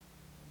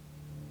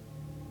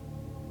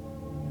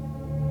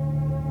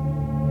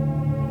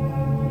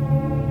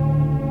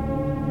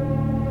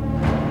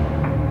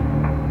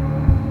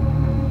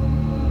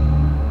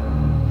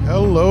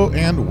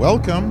Hello and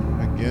welcome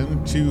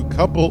again to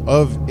Couple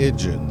of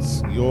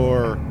Idiots,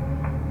 your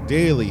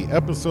daily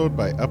episode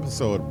by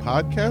episode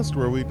podcast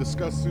where we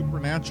discuss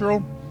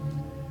supernatural.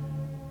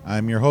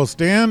 I'm your host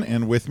Dan,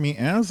 and with me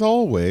as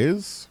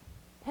always,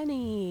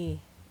 Penny.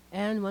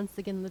 And once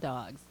again, the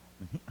dogs.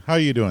 how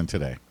you doing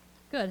today?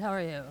 Good, how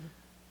are you?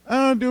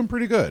 Doing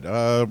pretty good.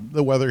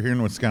 The weather here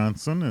in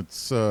Wisconsin,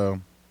 it's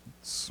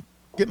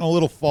getting a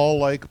little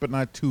fall-like, but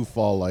not too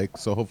fall-like,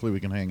 so hopefully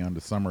we can hang on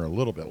to summer a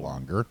little bit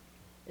longer.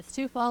 It's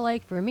too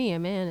fall-like for me,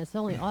 man. It's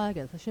only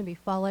August. It shouldn't be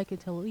fall-like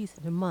until at least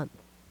a month.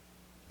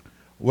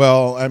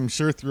 Well, I'm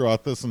sure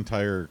throughout this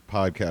entire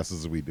podcast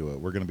as we do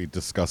it, we're going to be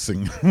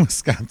discussing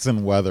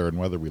Wisconsin weather and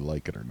whether we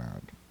like it or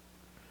not.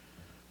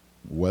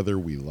 Whether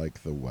we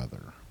like the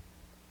weather.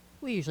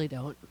 We usually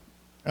don't.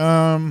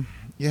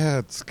 Yeah,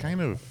 it's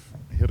kind of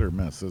hit or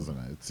miss, isn't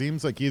it? It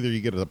seems like either you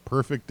get a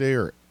perfect day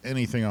or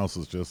anything else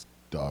is just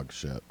dog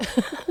shit.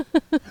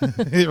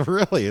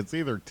 It's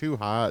either too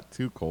hot,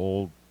 too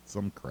cold,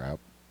 some crap.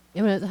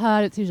 And when it's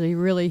hot, it's usually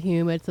really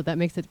humid, so that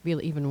makes it feel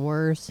even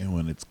worse. And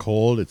when it's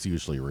cold, it's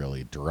usually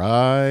really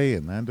dry,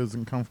 and that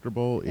isn't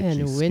comfortable.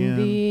 Itchy And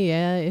windy,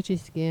 yeah, itchy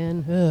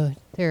skin. Ugh,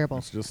 terrible.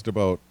 It's just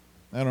about,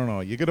 I don't know,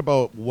 you get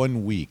about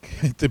 1 week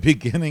at the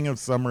beginning of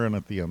summer and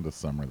at the end of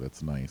summer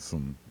that's nice,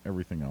 and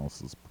everything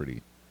else is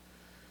pretty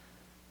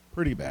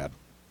bad.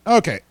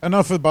 Okay,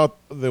 enough about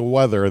the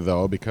weather,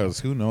 though,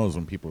 because who knows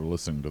when people are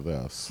listening to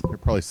this. They're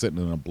probably sitting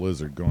in a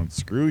blizzard going,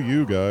 screw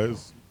you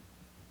guys.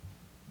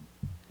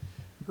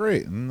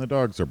 Great, and the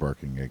dogs are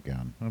barking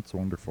again. That's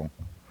wonderful.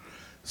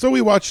 So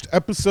we watched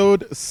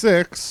episode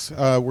 6.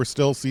 We're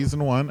still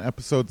season 1,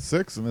 episode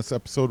 6, and this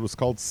episode was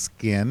called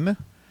Skin.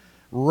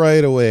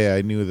 Right away,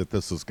 I knew that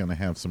this was going to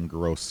have some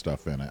gross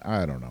stuff in it.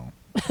 I don't know.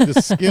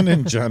 Just skin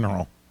in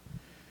general.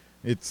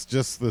 It's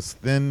just this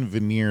thin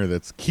veneer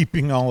that's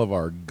keeping all of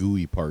our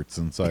gooey parts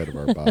inside of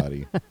our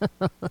body.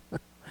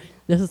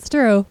 This is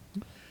true.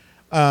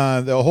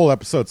 The whole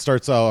episode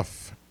starts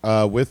off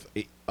with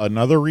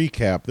another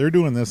recap. They're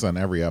doing this on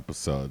every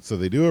episode. So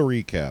they do a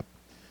recap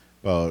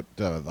about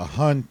the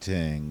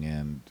hunting,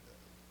 and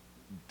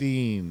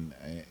Dean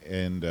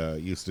and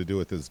used to do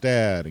with his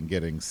dad, and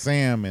getting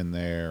Sam in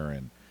there,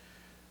 and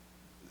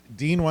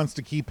Dean wants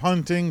to keep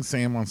hunting,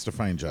 Sam wants to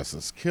find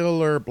Jess's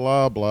killer,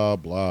 blah blah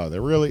blah.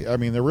 They're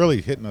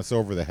really hitting us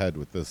over the head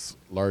with this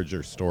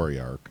larger story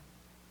arc.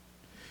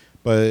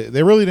 But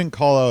they really didn't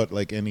call out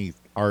like any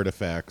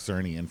artifacts or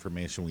any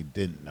information we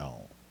didn't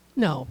know.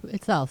 No,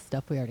 it's all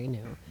stuff we already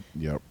knew.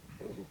 Yep.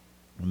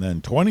 And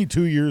then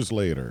 22 years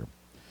later,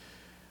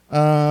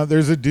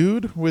 there's a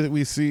dude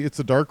we see. It's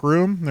a dark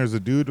room. There's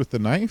a dude with a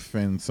knife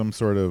and some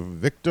sort of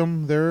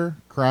victim there,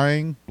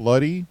 crying,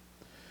 bloody.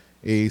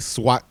 A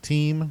SWAT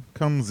team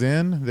comes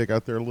in. They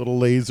got their little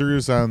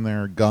lasers on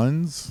their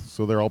guns,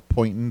 so they're all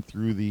pointing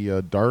through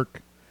the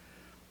dark.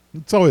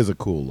 It's always a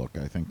cool look,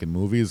 I think, in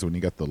movies when you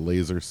got the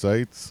laser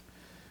sights.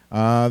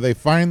 They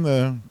find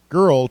the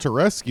girl to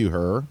rescue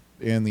her,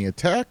 and the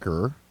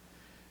attacker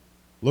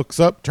looks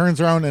up, turns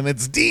around, and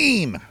it's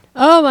Dean!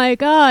 Oh my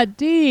God,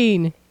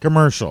 Dean!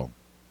 Commercial.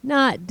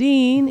 Not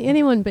Dean.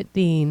 Anyone but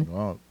Dean.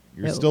 Well,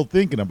 you're still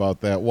thinking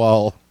about that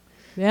while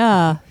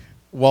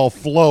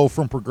Flo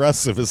from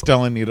Progressive is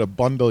telling you to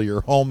bundle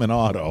your home and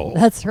auto.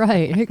 That's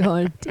right. You're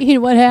going,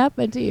 Dean, what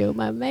happened to you,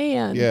 my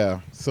man? Yeah.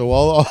 So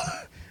while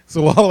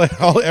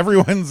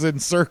everyone's in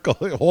circle,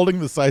 holding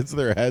the sides of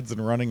their heads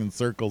and running in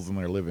circles in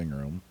their living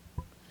room,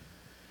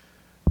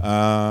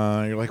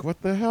 you're like,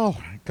 what the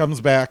hell?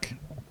 Comes back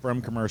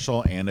from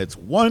commercial, and it's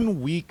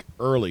 1 week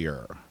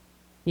earlier.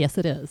 Yes,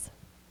 it is.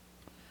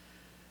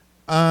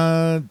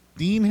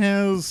 Dean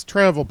has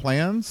travel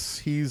plans.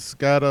 He's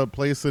got a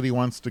place that he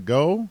wants to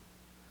go.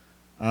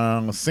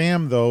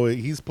 Sam, though,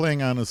 he's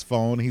playing on his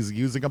phone. He's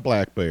using a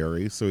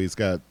BlackBerry, so he's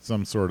got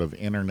some sort of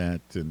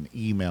internet and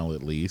email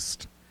at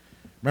least.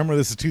 Remember,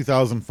 this is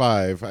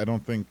 2005. I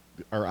don't think...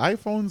 Are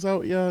iPhones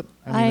out yet?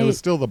 I mean, it was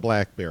still the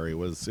BlackBerry.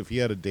 If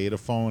you had a data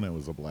phone, it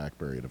was a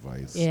BlackBerry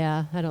device.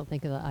 Yeah, I don't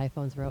think the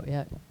iPhones were out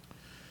yet.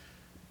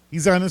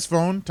 He's on his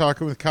phone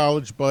talking with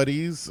college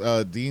buddies.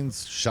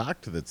 Dean's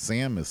shocked that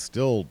Sam is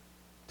still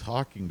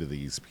talking to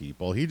these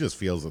people. He just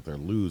feels that they're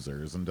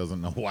losers and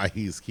doesn't know why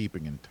he's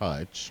keeping in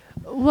touch.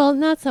 Well,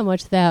 not so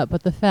much that,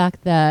 but the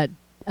fact that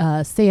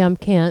Sam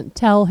can't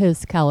tell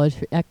his college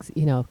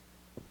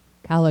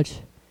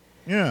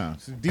Yeah.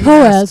 So Dean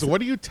Co-eds. asks,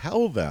 what do you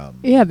tell them?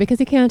 Yeah, because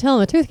he can't tell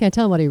them the truth. Can't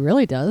tell them what he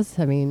really does.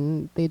 I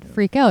mean, they'd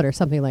freak out or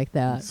something like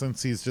that.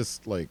 Since he's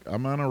just like,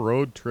 I'm on a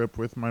road trip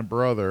with my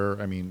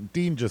brother. I mean,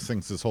 Dean just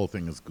thinks this whole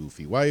thing is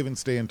goofy. Why even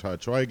stay in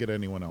touch? Why get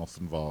anyone else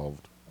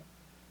involved?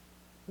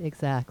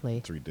 Exactly.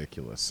 It's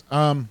ridiculous.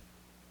 But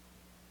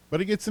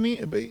he gets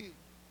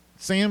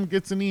Sam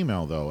gets an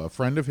email, though. A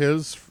friend of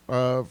his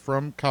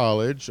from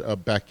college,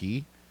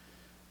 Becky,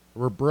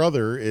 her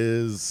brother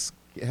is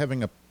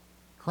having a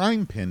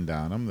crime pinned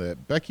on him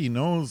that Becky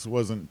knows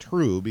wasn't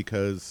true,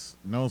 because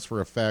knows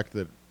for a fact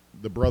that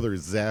the brother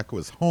Zach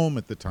was home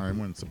at the time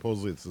when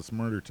supposedly this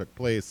murder took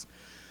place.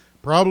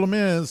 Problem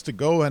is, to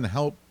go and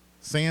help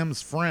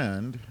Sam's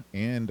friend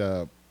and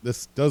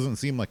this doesn't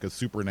seem like a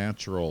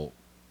supernatural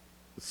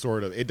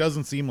sort of. It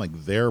doesn't seem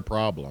like their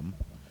problem.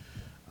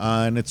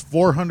 And it's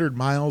 400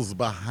 miles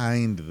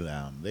behind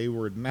them. They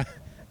were not.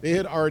 They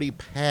had already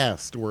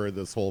passed where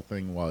this whole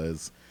thing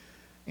was,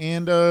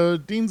 and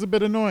Dean's a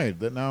bit annoyed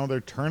that now they're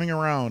turning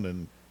around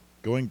and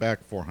going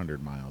back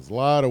 400 miles. A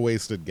lot of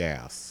wasted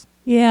gas.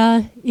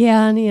 Yeah,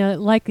 yeah,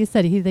 and like you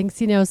said, he thinks,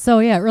 so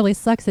yeah, it really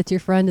sucks that your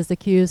friend is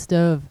accused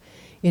of,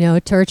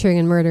 torturing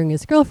and murdering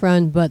his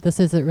girlfriend, but this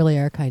isn't really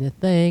our kind of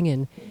thing.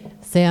 And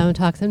Sam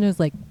talks to him and is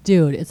like,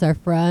 dude, it's our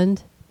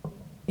friend.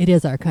 It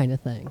is our kind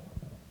of thing.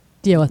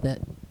 Deal with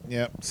it.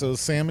 Yep. So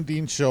Sam and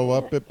Dean show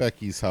up at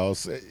Becky's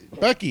house.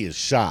 Becky is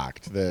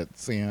shocked that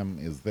Sam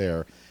is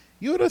there.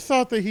 You would have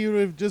thought that he would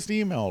have just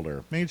emailed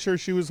her, made sure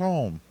she was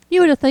home.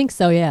 You would have think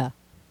so, yeah.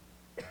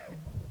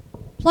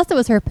 Plus, it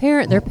was their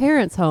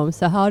parents' home,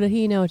 so how did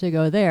he know to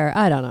go there?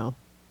 I don't know.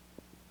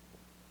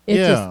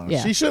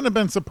 She shouldn't have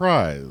been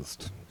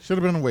surprised. Should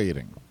have been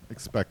waiting,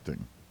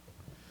 expecting.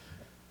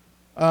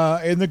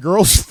 And the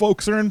girls'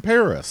 folks are in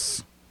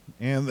Paris.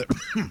 And,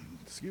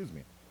 excuse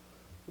me.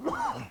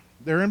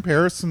 They're in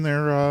Paris, and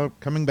they're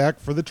coming back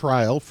for the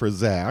trial for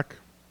Zach.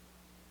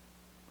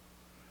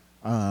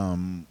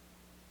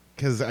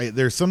 Because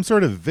there's some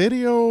sort of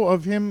video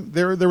of him.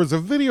 There was a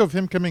video of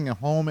him coming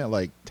home at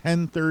like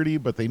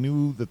 10:30, but they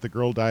knew that the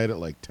girl died at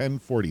like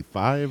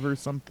 10:45 or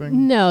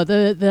something. No,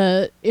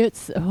 it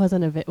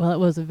wasn't it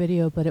was a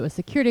video, but it was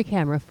security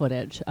camera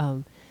footage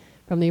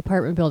from the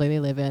apartment building they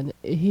live in.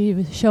 He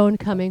was shown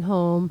coming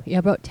home,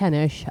 about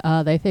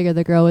 10ish. They figured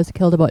the girl was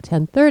killed about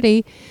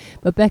 10:30,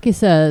 but Becky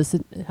says,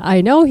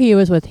 "I know he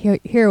was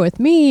here with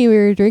me. We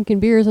were drinking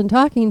beers and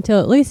talking till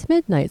at least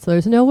midnight. So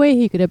there's no way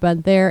he could have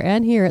been there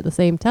and here at the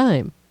same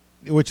time."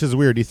 Which is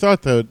weird. You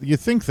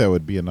think that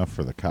would be enough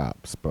for the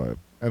cops, but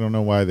I don't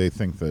know why they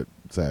think that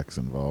Zach's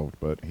involved,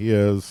 but he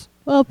is.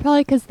 Well,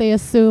 probably because they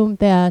assume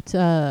that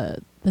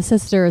the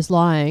sister is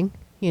lying.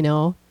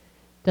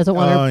 Doesn't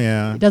want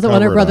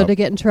her brother to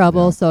get in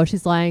trouble, so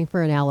she's lying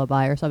for an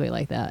alibi or something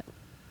like that.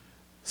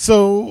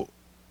 So,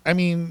 I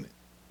mean,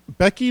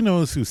 Becky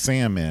knows who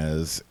Sam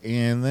is,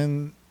 and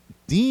then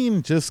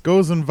Dean just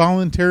goes and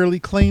voluntarily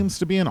claims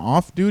to be an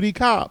off-duty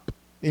cop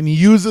and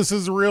uses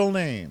his real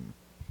name.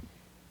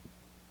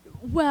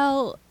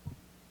 Well,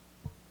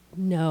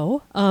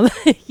 no.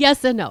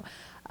 Yes and no.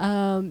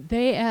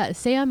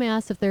 Sam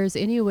asks if there's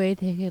any way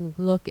they can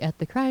look at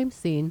the crime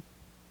scene.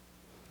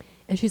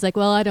 And she's like,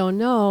 well, I don't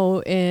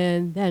know.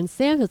 And then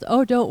Sam says,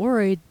 oh, don't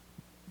worry.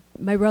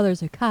 My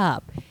brother's a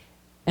cop.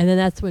 And then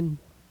that's when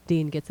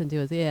Dean gets into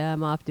his,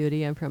 I'm off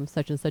duty. I'm from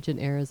such and such in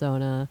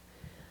Arizona.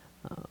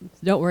 So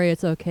don't worry.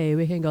 It's okay.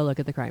 We can go look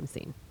at the crime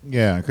scene.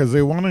 Yeah, because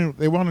they want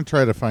to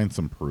try to find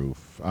some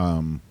proof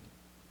to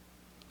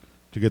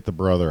get the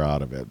brother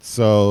out of it.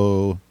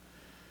 So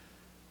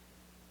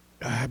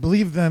I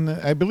believe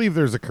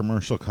there's a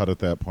commercial cut at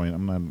that point.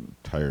 I'm not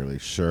entirely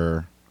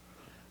sure.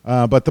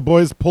 But the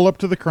boys pull up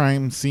to the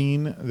crime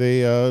scene.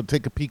 They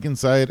take a peek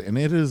inside, and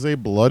it is a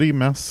bloody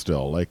mess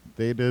still. Like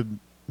they did,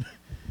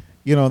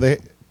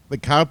 the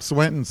cops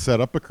went and set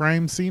up a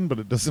crime scene, but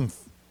it doesn't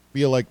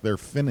feel like they're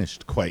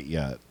finished quite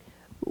yet.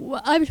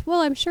 Well,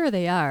 I'm sure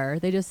they are.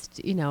 They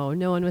just, no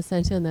one was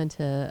sent in then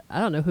I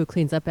don't know who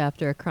cleans up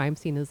after a crime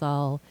scene is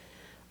all.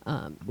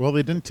 Well,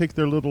 they didn't take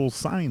their little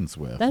signs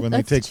with. When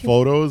they take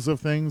photos of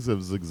things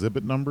as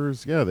exhibit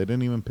numbers, they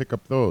didn't even pick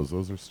up those.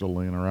 Those are still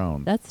laying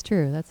around. That's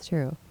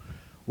true.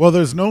 Well,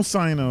 there's no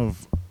sign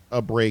of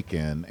a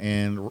break-in,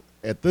 and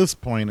at this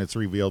point it's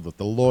revealed that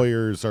the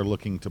lawyers are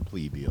looking to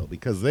plea deal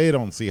because they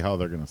don't see how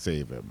they're going to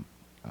save him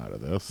out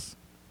of this.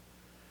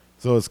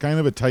 So it's kind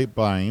of a tight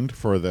bind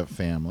for the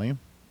family.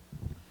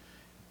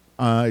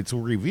 It's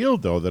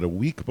revealed, though, that a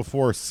week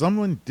before,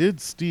 someone did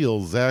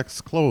steal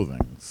Zach's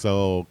clothing.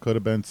 So could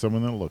have been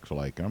someone that looked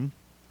like him.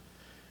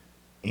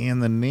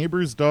 And the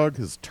neighbor's dog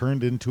has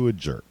turned into a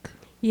jerk.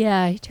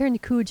 Yeah, he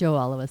turned Cujo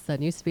all of a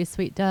sudden. Used to be a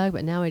sweet dog,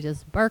 but now he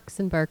just barks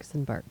and barks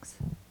and barks.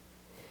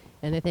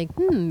 And I think,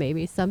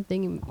 maybe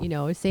something,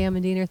 Sam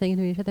and Dean are thinking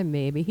to each other,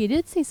 maybe he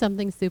did see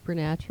something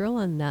supernatural,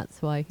 and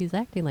that's why he's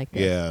acting like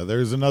this. Yeah,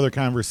 there's another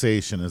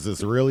conversation. Is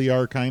this really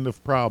our kind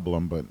of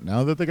problem? But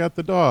now that they got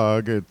the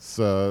dog, it's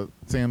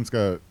Sam's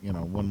got,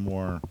 one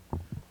more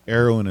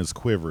arrow in his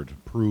quiver to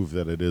prove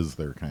that it is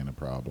their kind of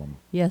problem.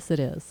 Yes, it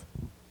is.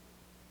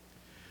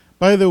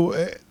 By the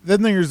way,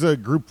 then there's a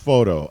group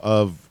photo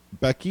of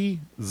Becky,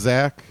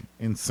 Zach,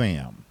 and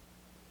Sam.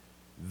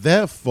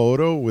 That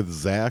photo with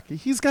Zach,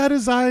 he's got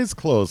his eyes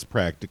closed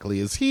practically.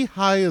 Is he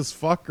high as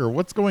fuck, or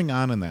what's going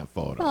on in that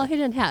photo? Well, he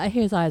didn't have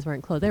his eyes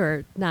weren't closed; they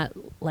were not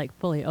like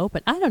fully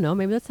open. I don't know.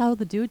 Maybe that's how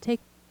the dude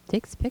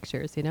takes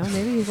pictures.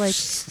 Maybe he's like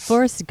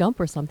Forrest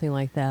Gump or something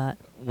like that.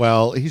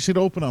 Well, he should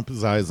open up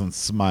his eyes and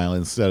smile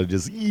instead of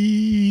just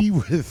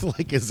with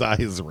like his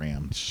eyes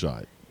rammed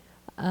shut.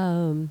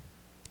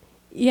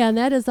 Yeah, and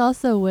that is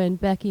also when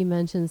Becky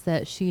mentions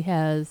that she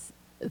has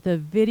the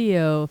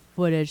video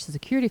footage, the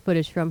security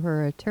footage from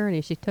her attorney.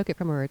 She took it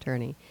from her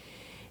attorney.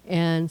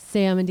 And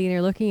Sam and Dean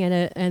are looking at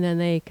it, and then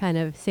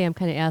Sam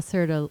kind of asks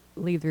her to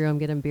leave the room,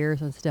 get him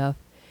beers and stuff.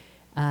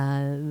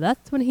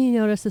 That's when he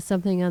notices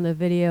something on the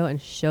video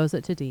and shows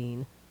it to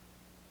Dean.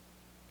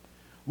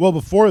 Well,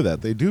 before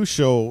that, they do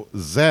show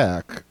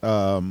Zach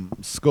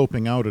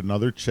scoping out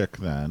another chick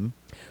then.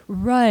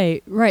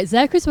 Right.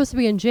 Zach, who's supposed to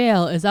be in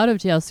jail, is out of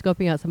jail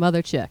scoping out some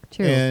other chick,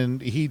 too.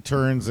 And he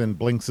turns and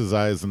blinks his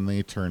eyes and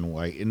they turn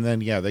white. And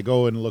then, yeah, they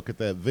go and look at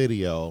that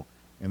video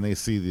and they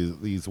see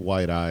these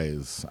white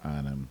eyes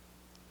on him.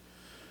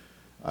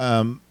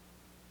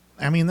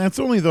 I mean, that's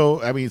only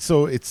though. I mean,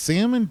 so it's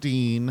Sam and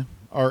Dean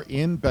are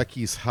in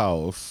Becky's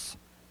house.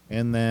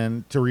 And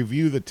then to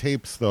review the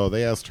tapes, though,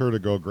 they asked her to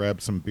go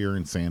grab some beer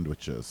and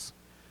sandwiches.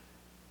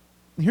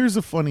 Here's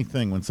a funny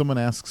thing. When someone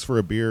asks for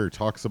a beer or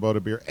talks about a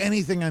beer,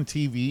 anything on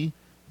TV,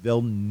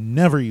 they'll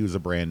never use a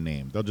brand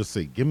name. They'll just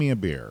say, give me a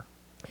beer.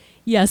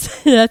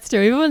 Yes, that's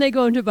true. Even when they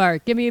go into a bar,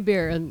 give me a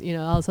beer. And,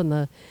 all of a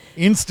sudden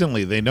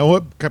Instantly, they know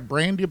what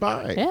brand you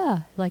buy.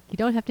 yeah, like you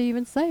don't have to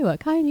even say what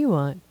kind you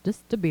want.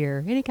 Just a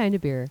beer, any kind of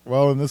beer.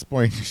 Well, in this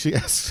point,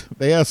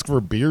 they ask for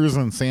beers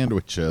and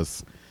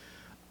sandwiches.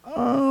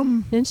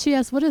 And she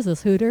asks, what is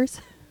this, Hooters?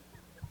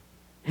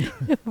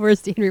 Where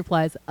Dean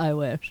replies, I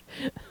wish.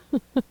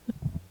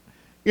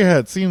 Yeah,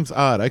 it seems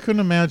odd. I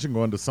couldn't imagine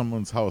going to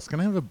someone's house. Can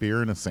I have a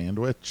beer and a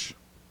sandwich?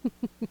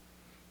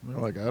 They're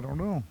like, I don't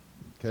know.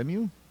 Can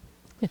you?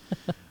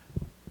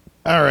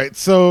 All right,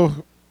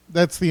 so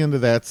that's the end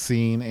of that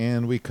scene,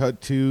 and we cut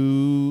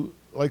to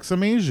like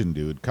some Asian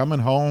dude coming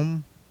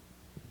home,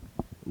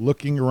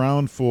 looking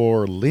around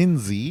for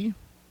Lindsay.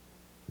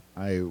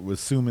 I would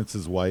assume it's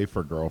his wife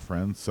or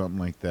girlfriend, something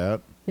like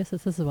that. Yes,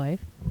 this is his wife.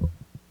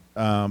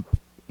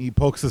 He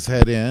pokes his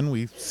head in.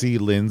 We see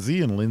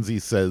Lindsay, and Lindsay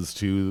says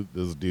to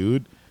this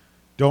dude,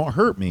 don't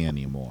hurt me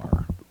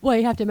anymore. Well,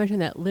 you have to mention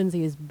that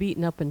Lindsay is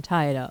beaten up and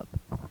tied up.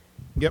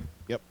 Yep.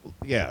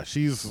 Yeah,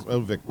 she's a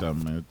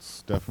victim.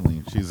 It's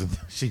definitely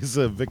she's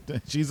a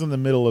victim. She's in the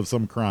middle of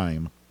some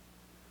crime.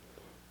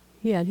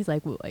 Yeah, and he's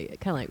like, kind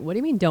of like, what do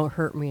you mean don't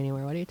hurt me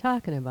anymore? What are you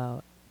talking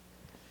about?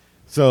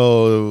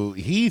 So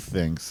he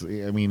thinks,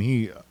 I mean,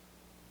 he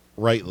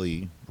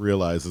rightly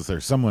realizes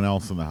there's someone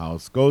else in the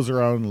house, goes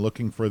around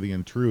looking for the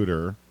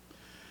intruder,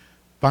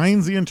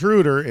 finds the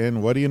intruder,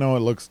 and what do you know?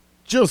 It looks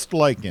just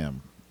like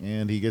him.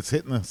 And he gets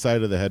hit in the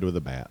side of the head with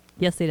a bat.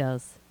 Yes, he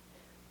does.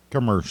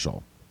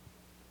 Commercial.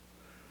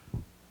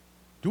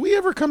 Do we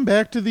ever come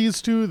back to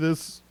these two,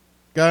 this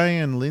guy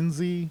and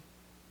Lindsay?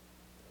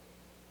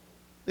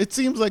 It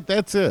seems like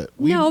that's it.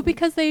 No,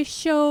 because they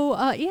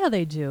show, yeah,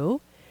 they do.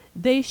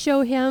 They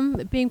show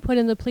him being put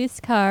in the police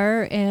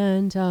car,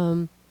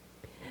 and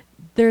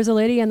there's a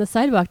lady on the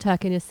sidewalk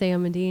talking to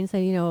Sam and Dean,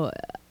 saying,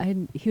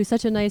 he was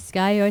such a nice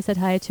guy. I always said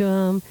hi to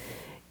him,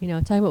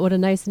 talking about what a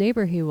nice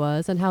neighbor he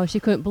was and how she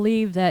couldn't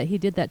believe that he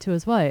did that to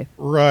his wife.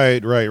 Right.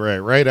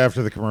 Right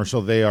after the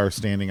commercial, they are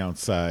standing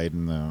outside,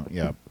 and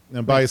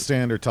a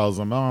bystander tells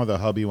them, oh, the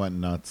hubby went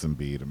nuts and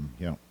beat him.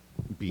 Yep,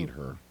 beat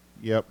her.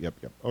 Yep.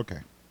 Okay.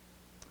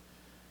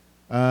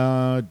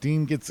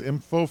 Dean gets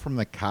info from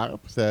the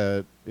cop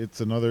that it's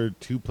another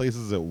 2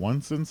 places at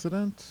once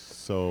incident.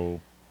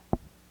 So,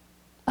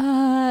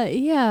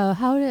 yeah.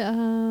 How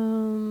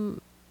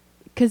did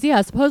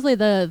because supposedly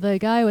the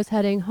guy was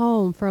heading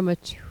home from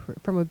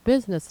a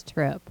business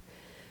trip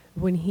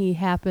when he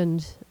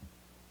happened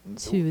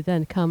to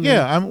then come.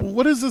 Yeah.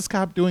 What is this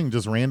cop doing?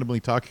 Just randomly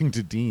talking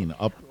to Dean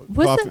up.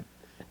 Was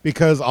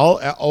Because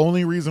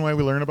only reason why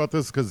we learn about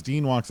this is because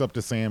Dean walks up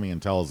to Sammy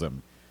and tells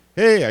him,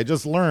 hey, I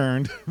just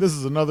learned this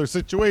is another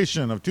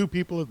situation of 2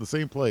 people at the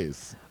same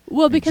place.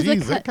 Well, because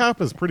that cop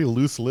has pretty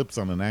loose lips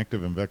on an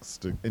active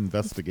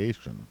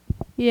investigation.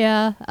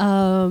 Yeah,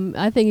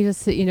 I think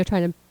he's just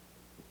trying to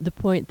the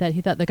point that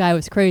he thought the guy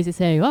was crazy,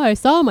 saying, "Oh, I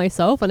saw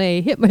myself and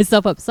I hit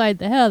myself upside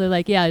the head." They're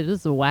like, "Yeah, this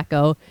is a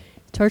wacko,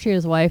 torturing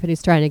his wife, and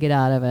he's trying to get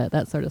out of it."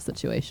 That sort of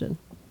situation.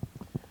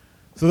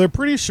 So they're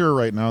pretty sure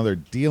right now they're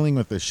dealing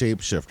with the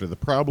shapeshifter. The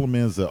problem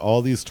is that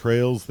all these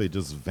trails, they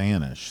just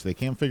vanish. They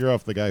can't figure out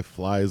if the guy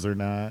flies or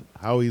not,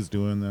 how he's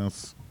doing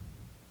this.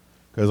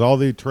 Because all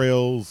the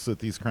trails at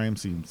these crime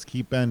scenes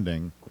keep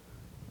ending,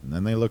 and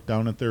then they look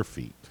down at their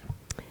feet.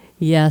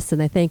 Yes, and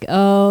they think,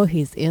 oh,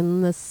 he's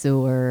in the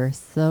sewer,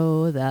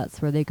 so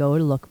that's where they go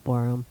to look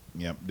for him.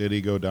 Yep, did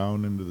he go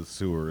down into the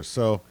sewer?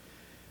 So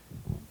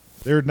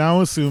they're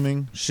now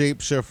assuming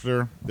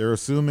shapeshifter. They're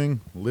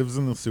assuming lives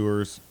in the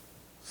sewers.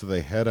 So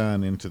they head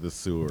on into the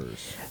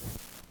sewers.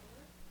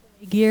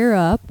 Gear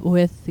up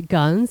with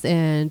guns,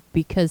 and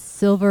because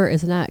Silver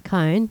is not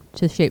kind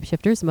to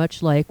shapeshifters,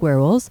 much like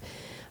werewolves,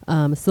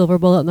 a silver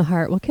bullet in the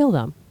heart will kill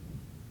them.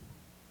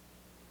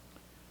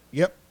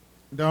 Yep.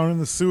 Down in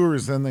the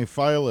sewers, then they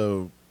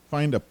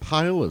find a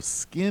pile of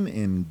skin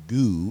and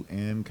goo,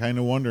 and kind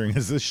of wondering,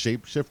 does this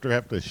shapeshifter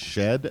have to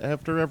shed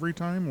after every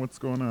time? What's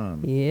going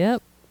on?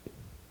 Yep.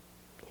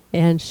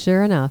 And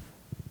sure enough.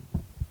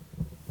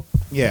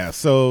 Yeah,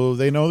 so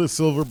they know the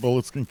silver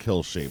bullets can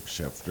kill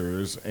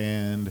shapeshifters,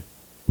 and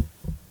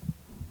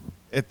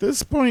at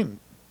this point,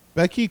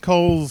 Becky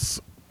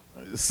calls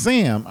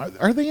Sam,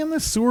 are they in the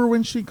sewer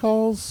when she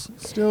calls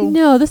still?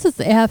 No, this is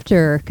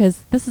after,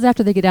 because this is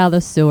after they get out of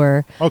the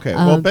sewer. Okay,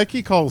 well,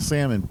 Becky calls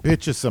Sam and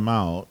bitches him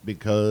out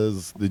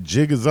because the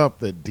jig is up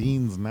that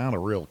Dean's not a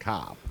real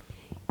cop.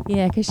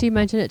 Yeah, because she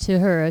mentioned it to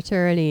her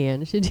attorney,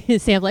 and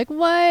Sam's like,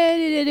 "What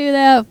did you do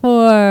that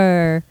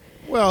for?"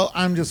 Well,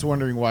 I'm just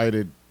wondering, why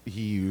did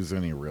he use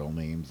any real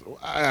names?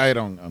 I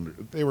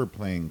don't they were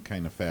playing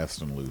kind of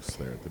fast and loose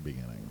there at the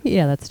beginning.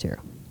 Yeah, that's true.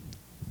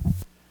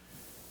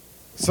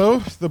 So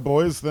the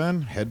boys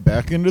then head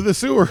back into the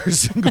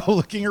sewers and go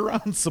looking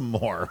around some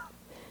more.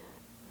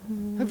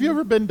 Have you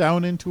ever been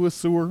down into a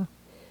sewer?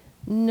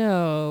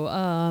 No,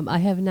 I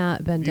have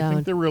not been Do you down.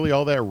 think they're really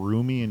all that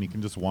roomy and you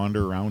can just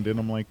wander around in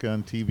them like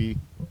on TV?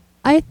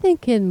 I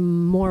think in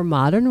more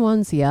modern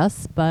ones,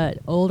 yes, but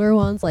older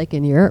ones, like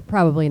in Europe,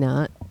 probably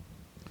not.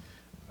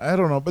 I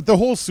don't know, but the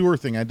whole sewer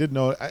thing, I did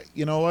know.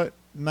 You know what?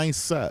 Nice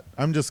set.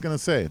 I'm just gonna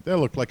say that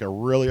looked like a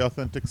really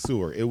authentic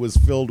sewer. It was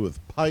filled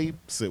with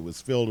pipes. It was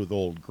filled with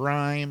old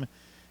grime.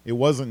 It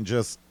wasn't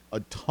just a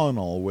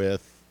tunnel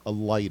with a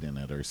light in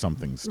it or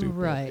something stupid.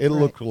 Right, It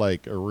right. looked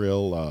like a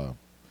real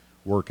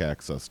work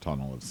access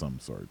tunnel of some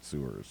sort.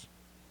 Sewers.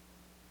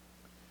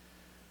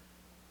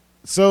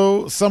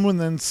 So someone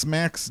then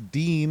smacks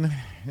Dean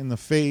in the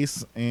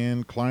face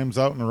and climbs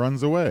out and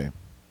runs away.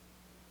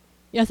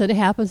 Yes, and it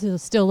happens to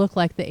still look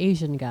like the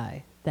Asian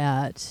guy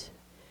that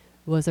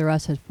was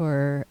arrested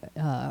for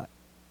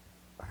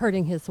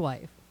hurting his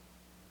wife.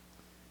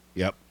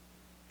 Yep.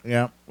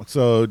 Yep.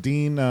 So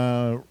Dean,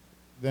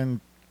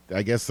 then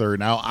I guess they're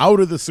now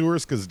out of the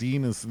sewers because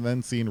Dean is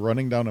then seen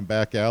running down a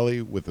back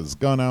alley with his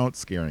gun out,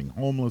 scaring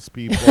homeless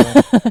people.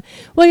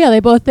 Well, yeah, they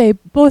both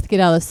get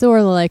out of the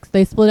sewer. Like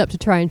they split up to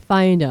try and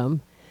find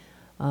him.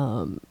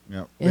 Yep.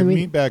 They And we-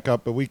 meet back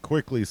up, but we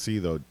quickly see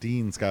though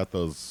Dean's got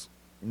those.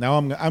 Now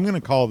I'm going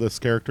to call this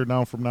character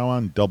now from now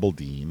on Double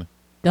Dean.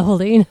 Double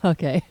Dean,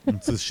 okay.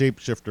 It's a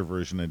shapeshifter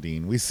version of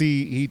Dean. We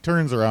see he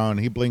turns around,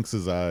 he blinks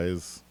his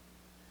eyes.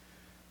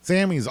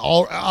 Sammy's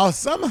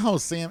somehow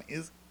Sam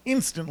is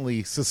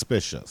instantly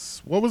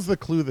suspicious. What was the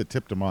clue that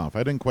tipped him off?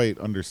 I didn't quite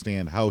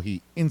understand how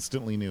he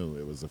instantly knew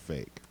it was a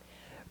fake.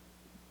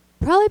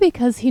 Probably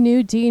because he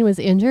knew Dean was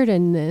injured,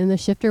 and the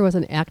shifter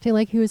wasn't acting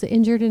like he was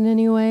injured in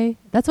any way.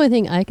 That's the only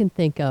thing I can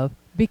think of.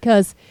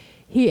 Because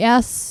he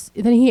asks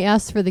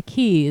for the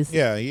keys.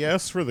 Yeah, he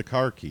asked for the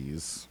car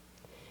keys.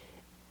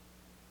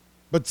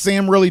 But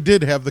Sam really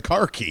did have the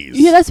car keys.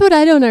 Yeah, that's what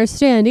I don't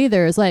understand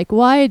either. Is like,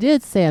 why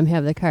did Sam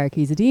have the car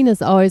keys? Dean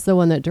is always the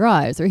one that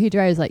drives, or he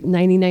drives like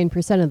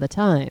 99% of the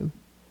time.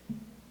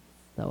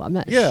 So I'm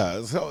not.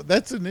 Yeah, so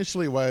that's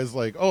initially why I was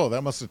like, oh,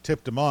 that must have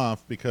tipped him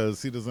off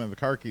because he doesn't have the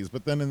car keys.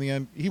 But then in the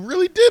end, he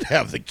really did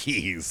have the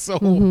keys.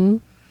 So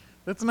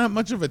that's not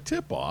much of a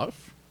tip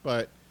off.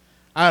 But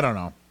I don't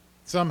know.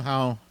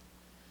 Somehow.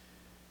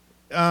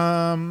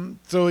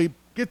 So he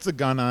gets a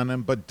gun on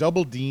him, but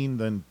Double Dean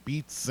then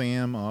beats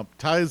Sam up,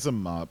 ties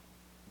him up,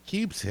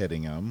 keeps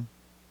hitting him.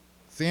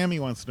 Sammy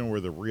wants to know where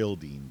the real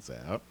Dean's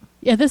at.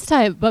 Yeah, this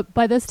time, but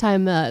by this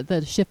time,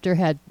 the shifter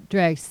had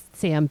dragged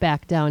Sam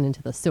back down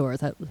into the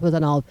sewers. That was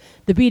when all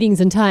the beatings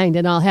and tying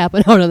didn't all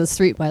happen out on the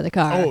street by the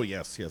car. Oh,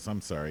 yes,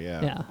 I'm sorry,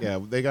 Yeah. Yeah,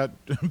 they got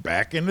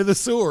back into the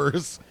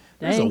sewers.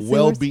 There's Dang, a sewers.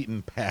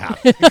 well-beaten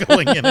path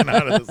going in and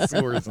out of the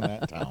sewers in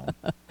that town.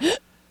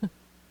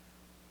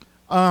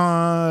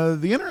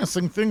 The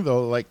interesting thing,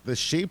 though, like the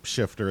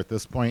shapeshifter at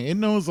this point, it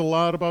knows a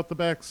lot about the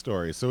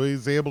backstory. So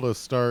he's able to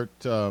start,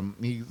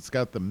 he's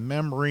got the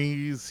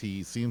memories,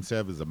 he seems to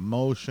have his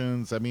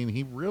emotions. I mean,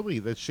 the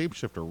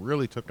shapeshifter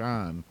really took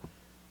on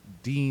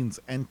Dean's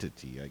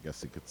entity, I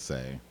guess you could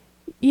say.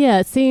 Yeah,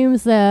 it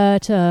seems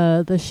that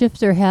the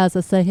shifter has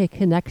a psychic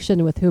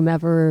connection with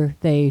whomever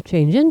they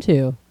change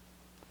into.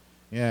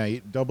 Yeah,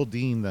 Double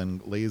Dean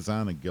then lays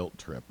on a guilt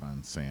trip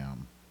on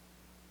Sam.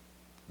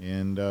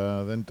 And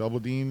then Double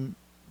Dean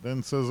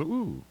then says,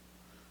 ooh,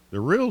 the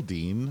real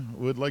Dean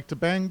would like to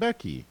bang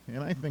Becky,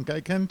 and I think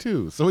I can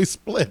too. So he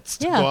splits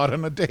to Yeah. go out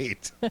on a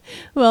date.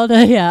 Well,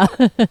 yeah.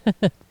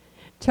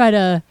 Try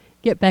to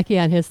get Becky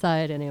on his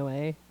side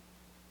anyway.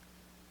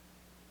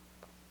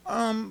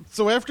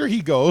 So after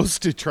he goes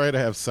to try to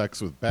have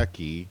sex with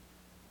Becky,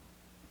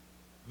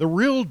 the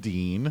real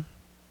Dean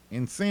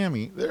and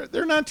Sammy,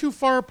 they're not too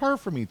far apart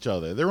from each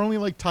other. They're only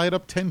like tied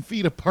up 10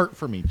 feet apart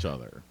from each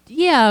other.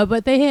 Yeah,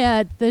 but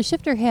the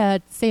shifter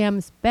had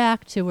Sam's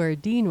back to where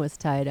Dean was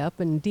tied up,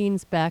 and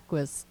Dean's back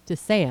was to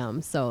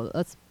Sam. So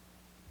that's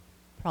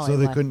probably So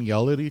they why. couldn't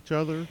yell at each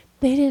other?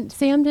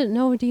 Sam didn't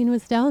know Dean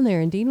was down there,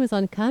 and Dean was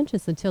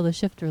unconscious until the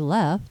shifter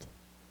left.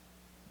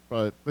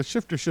 But the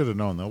shifter should have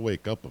known they'll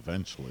wake up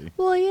eventually.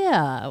 Well,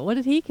 yeah. What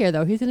did he care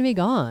though? He's gonna be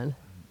gone.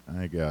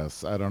 I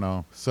guess. I don't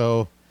know.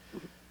 So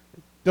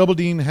Double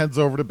Dean heads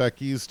over to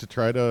Becky's to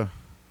try to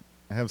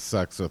have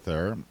sex with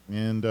her.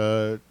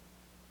 And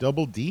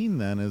Double Dean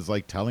then is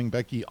like telling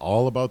Becky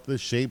all about the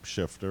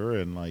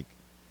shapeshifter. And like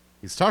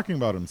he's talking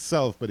about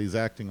himself, but he's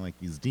acting like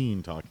he's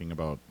Dean talking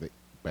about the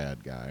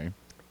bad guy.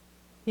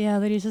 Yeah,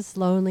 that he's just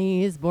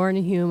lonely. He's born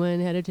a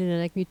human, had a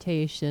genetic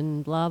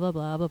mutation, blah, blah,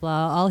 blah, blah,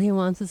 blah. All he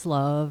wants is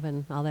love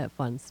and all that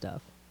fun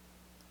stuff.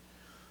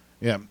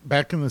 Yeah,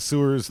 back in the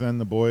sewers, then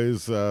the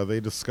boys they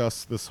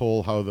discussed this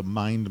whole how the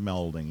mind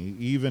melding. He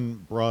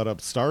even brought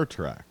up Star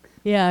Trek.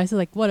 Yeah, I was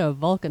like, what, a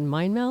Vulcan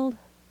mind meld?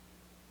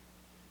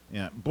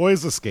 Yeah,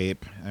 boys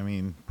escape. I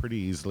mean, pretty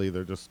easily.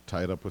 They're just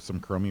tied up with some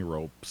crummy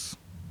ropes.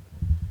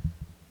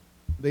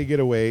 They get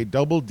away.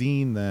 Double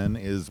Dean then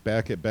is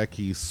back at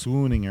Becky,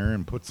 swooning her,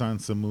 and puts on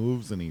some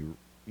moves. And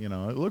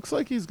it looks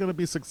like he's going to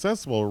be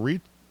successful.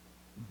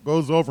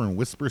 Goes over and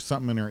whispers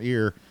something in her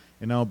ear,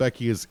 and now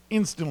Becky is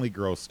instantly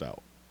grossed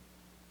out.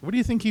 What do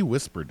you think he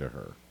whispered to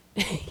her?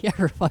 You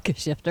ever fuck a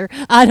shifter?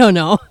 I don't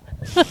know.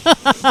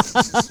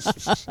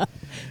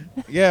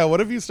 Yeah,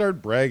 what if you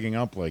start bragging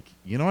up like,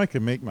 I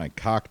can make my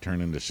cock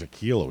turn into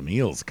Shaquille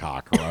O'Neal's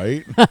cock,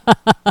 right?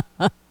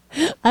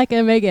 I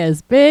can make it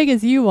as big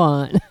as you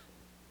want.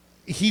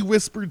 He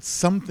whispered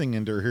something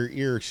into her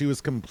ear. She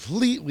was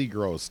completely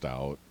grossed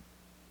out.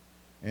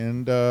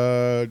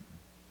 And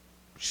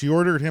she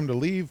ordered him to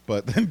leave,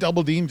 but then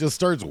Double Dean just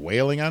starts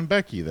wailing on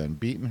Becky, then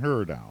beating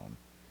her down.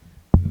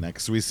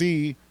 Next we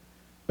see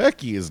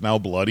Becky is now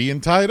bloody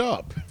and tied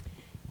up.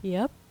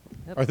 Yep.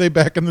 Are they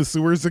back in the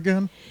sewers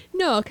again?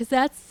 No, because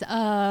that's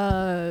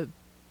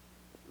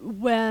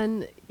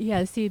when,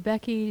 see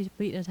Becky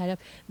beaten and tied up.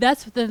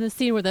 That's the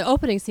scene where the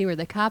opening scene where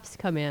the cops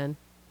come in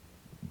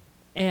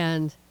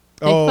and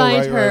they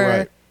find her.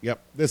 Right.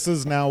 Yep. This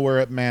is now where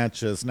it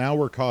matches. Now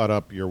we're caught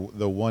up.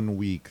 The 1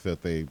 week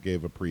that they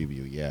gave a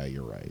preview. Yeah,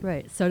 you're right.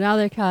 Right. So now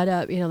they're caught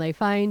up. They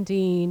find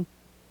Dean,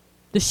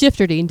 the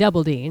shifter Dean,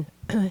 Double Dean,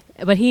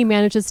 but he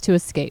manages to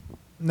escape.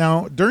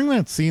 Now, during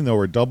that scene, though,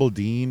 where Double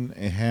Dean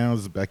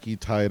has Becky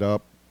tied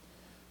up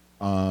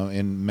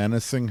and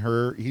menacing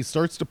her, he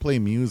starts to play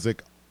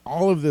music.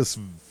 All of this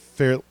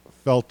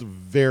felt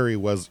very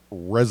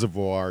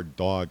Reservoir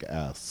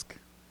Dog-esque.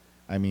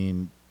 I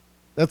mean,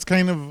 that's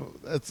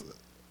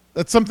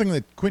something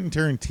that Quentin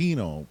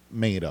Tarantino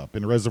made up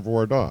in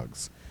Reservoir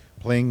Dogs.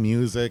 Playing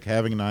music,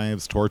 having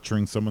knives,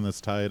 torturing someone that's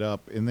tied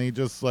up. And they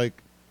just,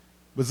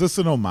 was this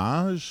an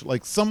homage?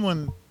 Like,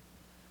 someone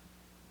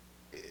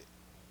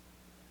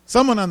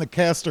on the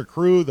cast or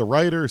crew, the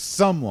writer,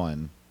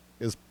 someone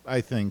is,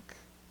 I think,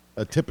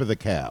 a tip of the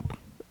cap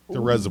to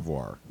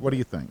Reservoir. What do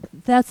you think?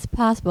 That's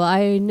possible.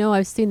 I know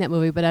I've seen that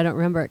movie, but I don't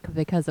remember it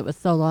because it was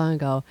so long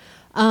ago.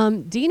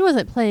 Dean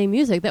wasn't playing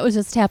music. That was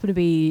just happened to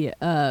be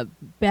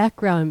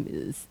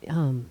background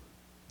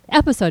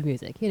episode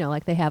music,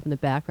 like they have in the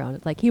background.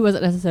 It's like he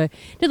wasn't necessarily,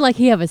 didn't like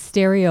he have a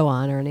stereo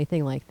on or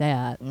anything like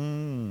that.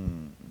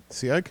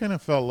 See, I kind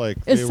of felt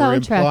like they were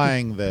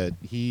implying that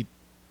he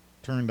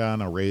turned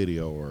on a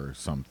radio or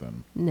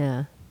something.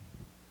 Nah.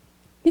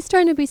 He's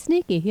trying to be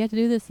sneaky. He had to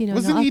do this,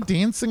 Wasn't he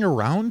dancing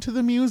around to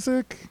the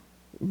music?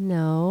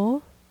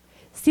 No.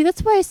 See,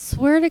 that's why I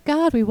swear to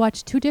God we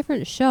watched two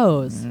different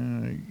shows.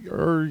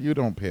 Or you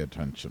don't pay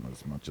attention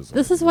as much as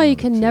This is why you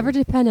can never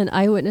depend on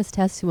eyewitness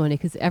testimony,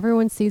 because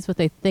everyone sees what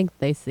they think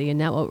they see and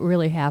not what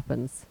really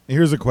happens.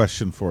 Here's a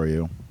question for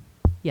you.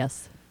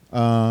 Yes.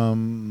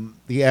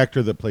 The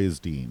actor that plays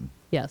Dean.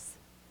 Yes.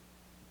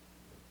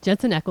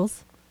 Jensen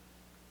Ackles.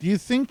 Do you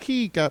think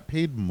he got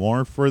paid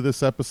more for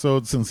this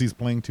episode since he's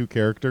playing two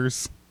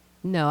characters?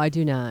 No, I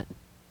do not.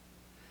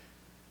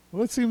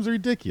 Well, it seems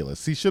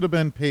ridiculous. He should have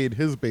been paid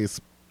his base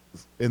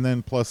and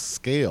then plus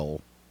scale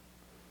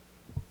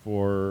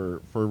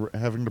for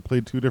having to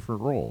play two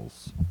different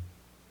roles.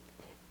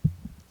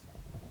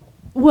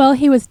 Well,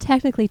 he was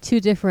technically two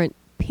different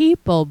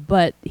people,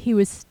 but he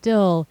was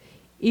still,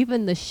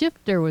 even the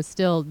shifter was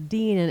still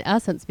Dean in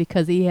essence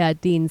because he had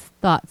Dean's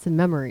thoughts and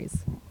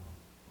memories.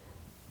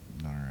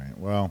 All right.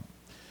 Well,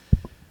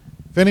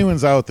 if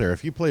anyone's out there,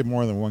 if you play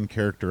more than one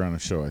character on a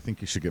show, I think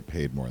you should get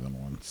paid more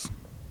than once.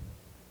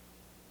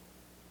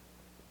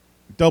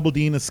 Double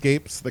Dean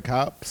escapes the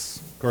cops.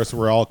 Of course,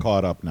 we're all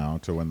caught up now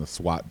to when the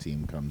SWAT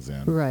team comes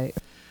in. Right.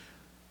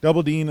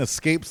 Double Dean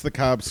escapes the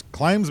cops,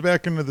 climbs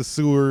back into the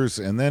sewers,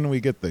 and then we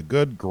get the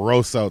good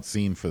gross out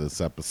scene for this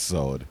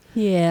episode.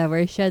 Yeah, where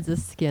he sheds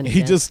his skin.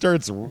 He just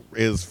starts,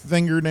 his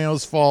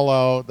fingernails fall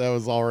out. That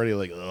was already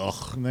like,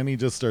 ugh. And then he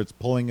just starts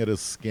pulling at his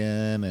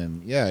skin,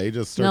 and yeah, he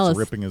just starts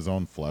ripping his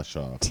own flesh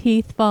off.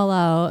 Teeth fall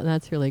out, and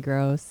that's really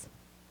gross.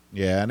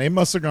 Yeah, and they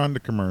must have gone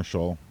to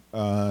commercial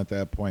at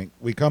that point.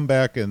 We come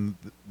back, and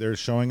they're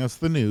showing us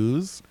the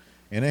news,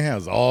 and it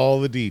has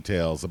all the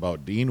details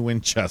about Dean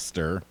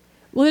Winchester.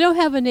 Well, they don't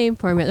have a name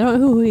for him yet. They don't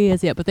know who he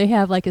is yet, but they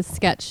have like a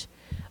sketch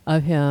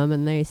of him,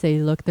 and they say,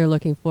 look, they're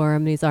looking for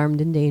him, and he's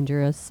armed and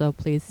dangerous, so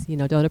please,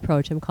 don't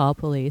approach him, call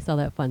police, all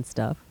that fun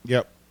stuff.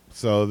 Yep.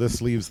 So this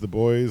leaves the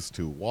boys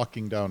to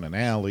walking down an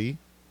alley.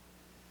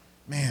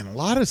 Man, a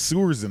lot of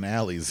sewers and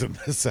alleys in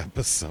this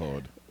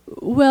episode.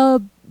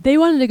 Well, they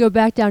wanted to go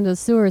back down to the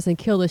sewers and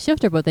kill the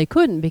shifter, but they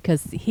couldn't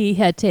because he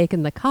had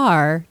taken the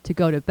car to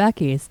go to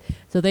Becky's,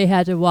 so they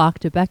had to walk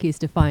to Becky's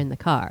to find the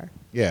car.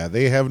 Yeah,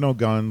 they have no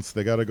guns.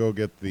 They got to go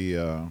get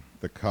the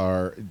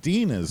car.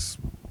 Dean is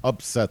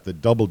upset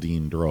that Double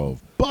Dean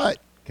drove. But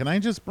can I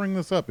just bring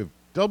this up?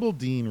 Double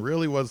Dean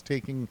really was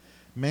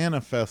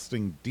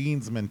manifesting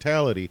Dean's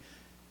mentality,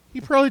 he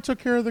probably took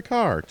care of the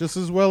car just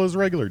as well as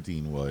regular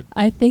Dean would.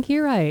 I think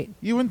you're right.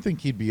 You wouldn't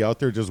think he'd be out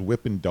there just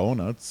whipping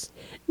donuts.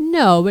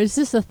 No, but it's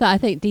just a thought. I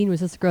think Dean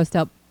was just grossed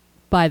out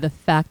by the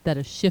fact that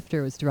a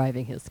shifter was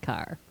driving his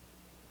car.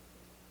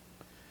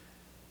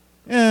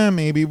 Yeah,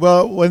 maybe.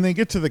 Well, when they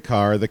get to the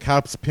car, the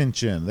cops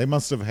pinch in. They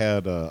must have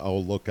had a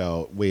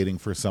lookout waiting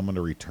for someone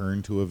to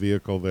return to a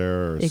vehicle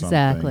there or something.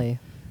 Exactly.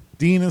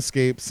 Dean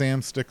escapes.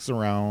 Sam sticks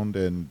around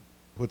and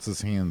puts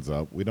his hands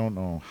up. We don't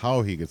know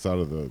how he gets out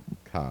of the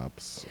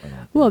cops.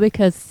 Well,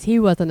 because he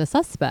wasn't a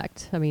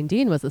suspect. I mean,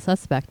 Dean was a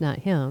suspect, not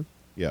him.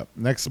 Yeah.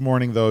 Next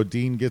morning, though,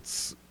 Dean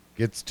gets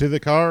to the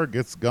car,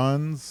 gets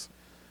guns.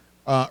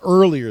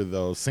 Earlier,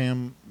 though,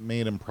 Sam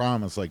made him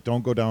promise, like,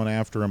 don't go down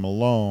after him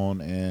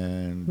alone,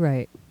 and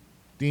Right.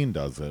 Dean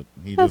does it.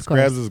 He Of just course.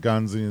 grabs his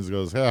guns and he just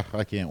goes,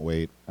 I can't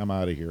wait. I'm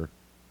out of here.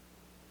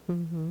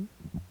 Mm-hmm.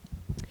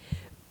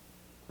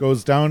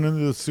 Goes down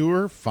into the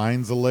sewer,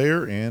 finds a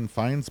lair, and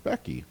finds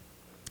Becky.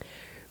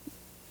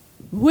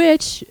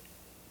 Which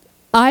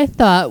I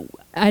thought,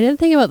 I didn't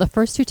think about the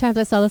first 2 times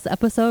I saw this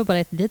episode, but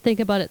I did think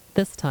about it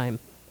this time.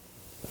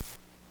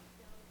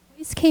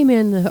 Police came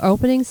in the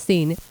opening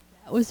scene.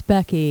 That was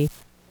Becky.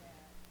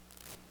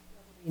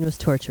 Dean was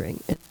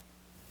torturing.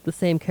 The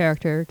same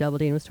character, Double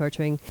Dean, was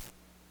torturing.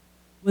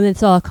 When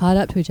it's all caught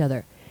up to each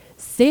other.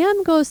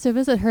 Sam goes to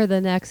visit her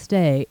the next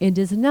day and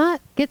does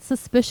not get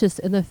suspicious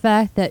in the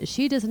fact that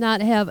she does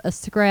not have a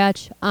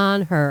scratch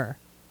on her.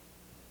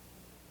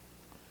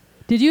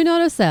 Did you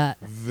notice that?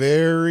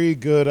 Very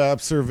good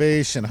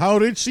observation. How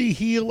did she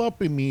heal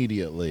up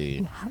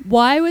immediately?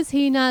 Why was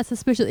he not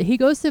suspicious? He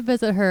goes to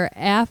visit her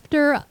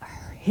after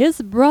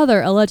his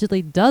brother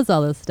allegedly does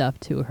all this stuff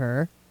to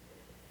her.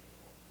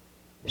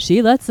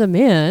 She lets him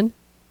in.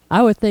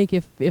 I would think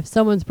if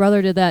someone's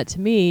brother did that to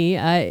me,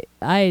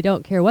 I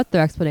don't care what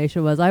their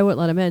explanation was, I wouldn't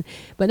let him in.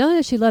 But not only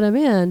did she let him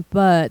in,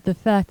 but the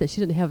fact that she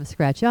didn't have a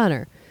scratch on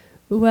her.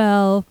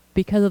 Well,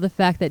 because of the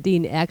fact that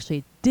Dean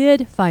actually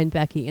did find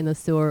Becky in the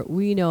sewer,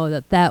 we know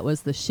that that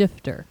was the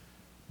shifter.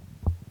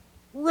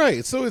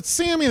 Right, so it's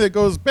Sammy that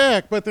goes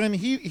back, but then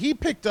he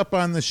picked up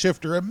on the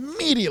shifter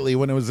immediately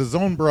when it was his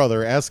own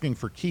brother asking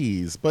for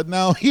keys. But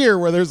now here,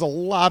 where there's a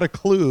lot of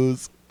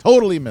clues,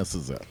 totally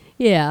misses it.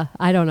 Yeah,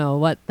 I don't know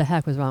what the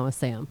heck was wrong with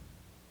Sam.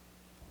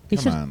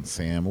 Come on,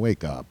 Sam,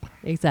 wake up.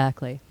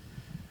 Exactly.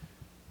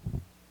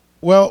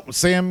 Well,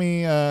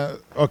 Sammy,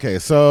 okay,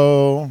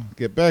 so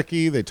get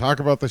Becky. They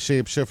talk about the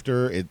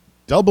shapeshifter.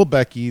 Double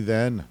Becky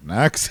then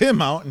knocks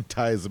him out and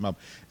ties him up.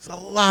 There's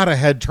a lot of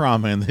head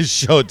trauma in this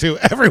show, too.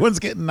 Everyone's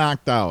getting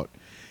knocked out.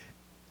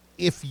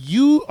 If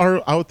you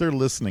are out there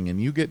listening and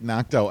you get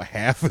knocked out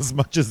half as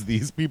much as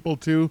these people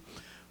do,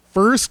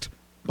 first,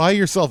 buy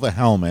yourself a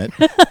helmet.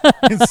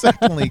 And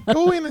secondly,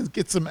 go in and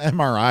get some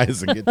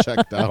MRIs and get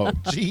checked out.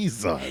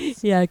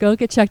 Jesus. Yeah, go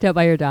get checked out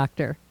by your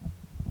doctor.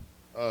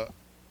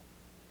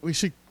 We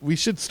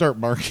should start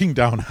marking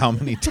down how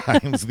many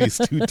times these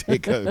two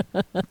take a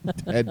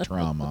head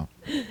trauma.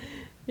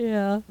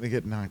 Yeah. They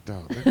get knocked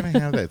out. They're going to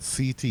have that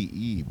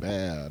CTE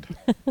bad.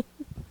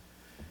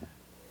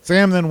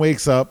 Sam then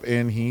wakes up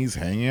and he's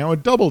hanging out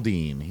with Double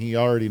Dean. He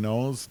already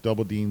knows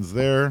Double Dean's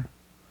there.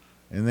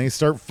 And they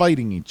start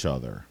fighting each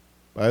other.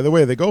 By the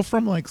way, they go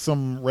from like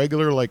some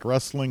regular like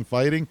wrestling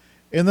fighting,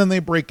 and then they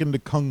break into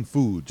kung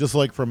fu, just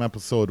like from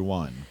episode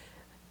 1.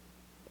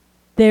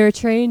 They're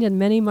trained in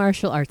many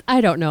martial arts.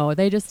 I don't know.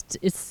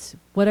 It's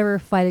whatever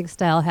fighting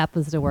style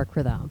happens to work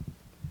for them.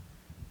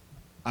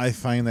 I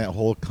find that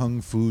whole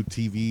kung fu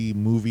TV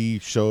movie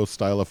show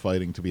style of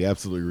fighting to be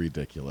absolutely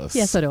ridiculous.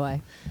 Yeah, so do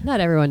I.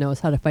 Not everyone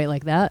knows how to fight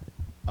like that.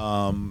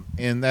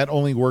 And that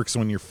only works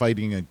when you're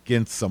fighting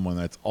against someone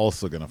that's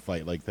also going to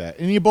fight like that.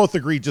 And you both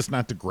agree just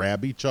not to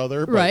grab each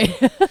other. But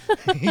Right.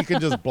 you can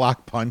just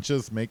block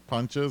punches, make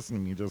punches,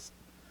 and you just...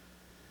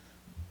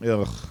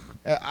 Ugh.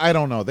 I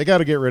don't know. They got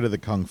to get rid of the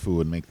kung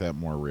fu and make that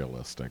more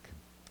realistic.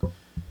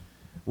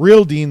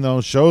 Real Dean,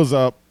 though, shows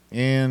up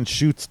and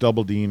shoots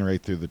Double Dean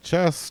right through the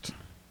chest.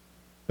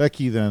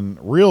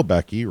 Real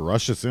Becky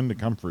rushes in to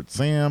comfort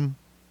Sam.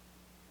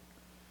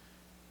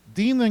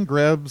 Dean then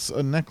grabs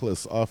a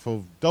necklace off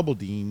of Double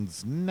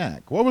Dean's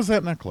neck. What was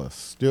that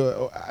necklace?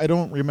 I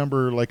don't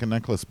remember like a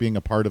necklace being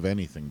a part of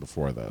anything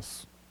before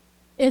this.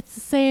 It's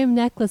the same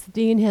necklace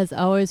Dean has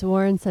always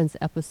worn since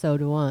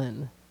episode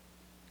 1.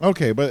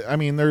 Okay, but I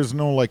mean, there's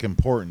no like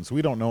importance.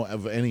 We don't know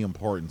of any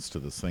importance to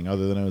this thing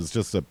other than it was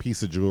just a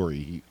piece of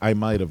jewelry I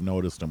might have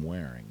noticed him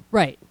wearing.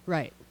 Right,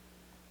 right.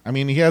 I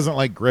mean, he hasn't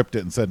like gripped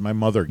it and said, "My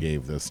mother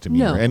gave this to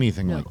me" or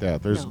anything like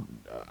that.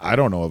 I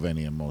don't know of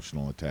any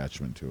emotional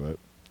attachment to it.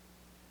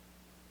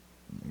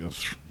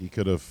 He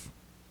could have,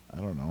 I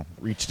don't know,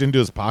 reached into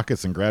his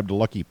pockets and grabbed a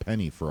lucky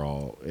penny for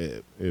all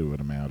it would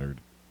have mattered.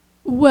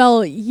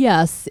 Well,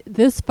 yes,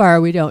 this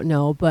far we don't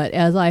know, but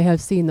as I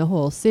have seen the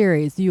whole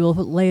series, you will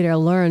later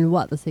learn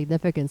what the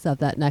significance of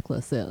that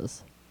necklace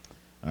is.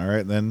 All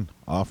right, then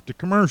off to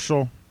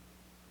commercial.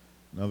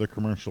 Another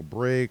commercial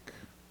break.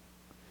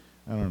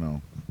 I don't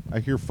know. I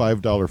hear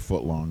 $5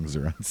 footlongs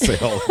are on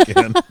sale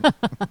again.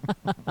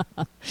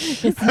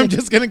 I'm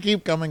just going to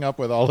keep coming up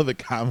with all of the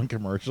common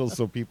commercials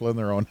so people in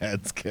their own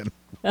heads can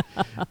buy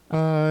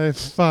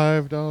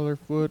 $5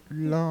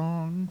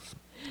 footlongs.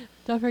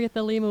 Don't forget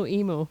the Limu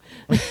Emu.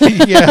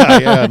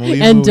 Yeah. And,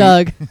 And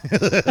Doug.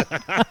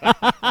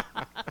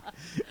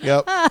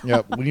 Yep.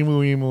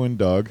 Limu, Emu, and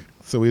Doug.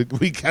 So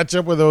we catch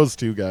up with those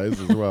two guys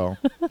as well.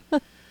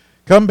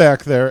 Come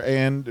back there,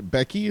 and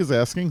Becky is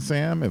asking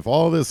Sam if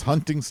all this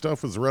hunting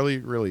stuff is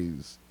really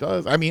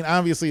does. I mean,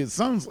 obviously, it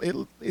sounds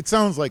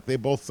like they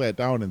both sat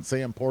down and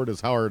Sam poured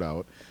his heart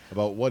out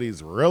about what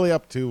he's really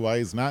up to, why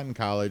he's not in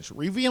college,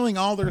 revealing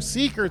all their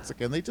secrets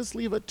again. They just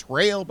leave a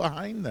trail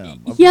behind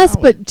them. Yes,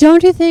 but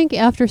don't you think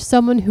after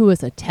someone who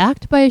was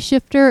attacked by a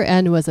shifter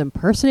and was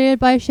impersonated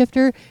by a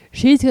shifter,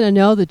 she's going to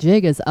know the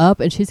jig is up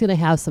and she's going to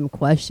have some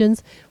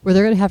questions where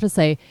they're going to have to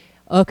say,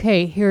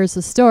 okay, here's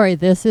the story.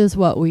 This is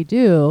what we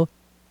do.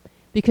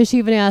 Because she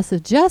even asked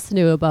if Jess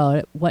knew about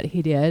it, what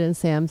he did, and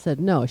Sam said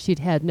no, she'd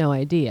had no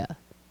idea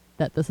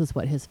that this is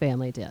what his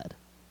family did.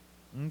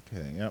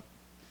 Okay, yep.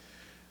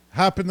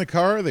 Hop in the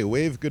car, they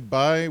wave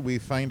goodbye. We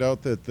find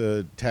out that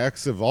the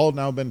attacks have all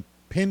now been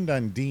pinned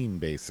on Dean,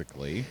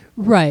 basically.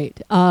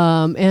 Right.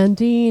 And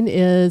Dean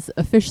is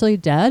officially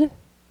dead.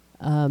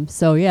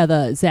 So, yeah,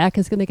 the Zach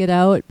is going to get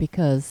out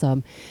because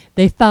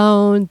they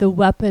found the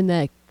weapon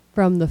that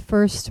from the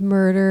first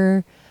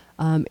murder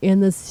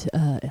in this...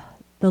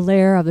 the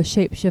lair of the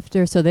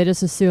shapeshifter, so they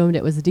just assumed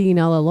it was Dean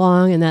all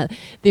along, and that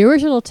the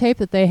original tape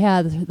that they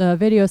had, the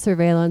video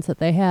surveillance that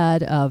they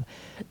had of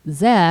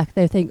Zach,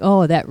 they think,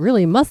 oh, that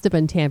really must have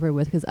been tampered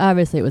with, because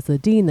obviously it was the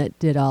Dean that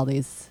did all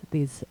these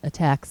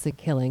attacks and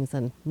killings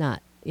and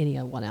not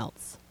anyone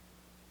else.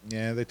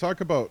 Yeah, they talk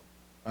about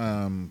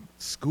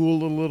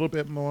school a little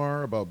bit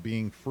more, about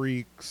being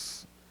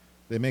freaks.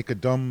 They make a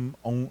dumb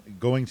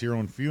going to your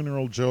own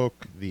funeral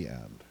joke. The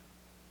end.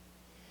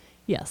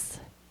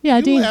 Yes. Yeah,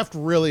 you Dean laughed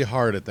really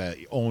hard at that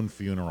own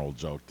funeral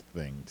joke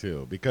thing,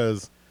 too,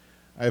 because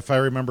if I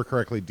remember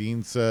correctly,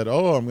 Dean said,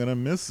 oh, I'm going to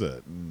miss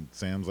it. And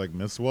Sam's like,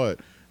 miss what?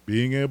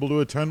 Being able to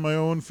attend my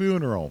own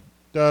funeral.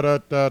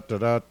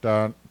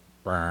 Da-da-da-da-da-da.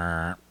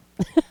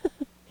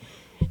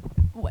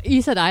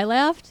 You said I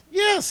laughed?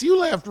 Yes, you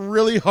laughed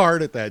really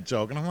hard at that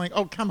joke. And I'm like,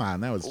 oh, come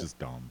on, that was just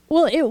dumb.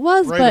 Well, it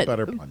was, Write a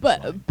better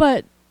punchline.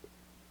 but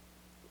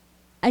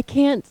I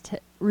can't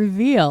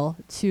reveal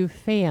to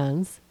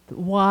fans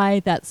why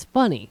that's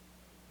funny.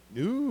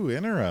 Ooh,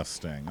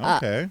 interesting.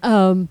 Okay.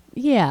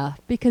 Yeah,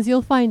 because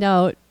you'll find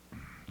out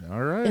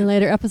All right. in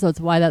later episodes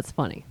why that's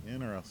funny.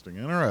 Interesting.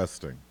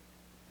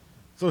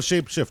 So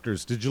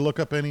shapeshifters, did you look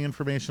up any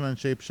information on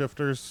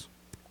shapeshifters?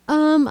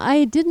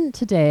 I didn't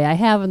today. I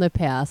have in the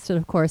past, and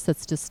of course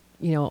that's just,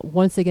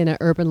 once again an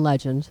urban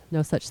legend.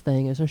 No such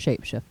thing as a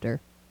shapeshifter.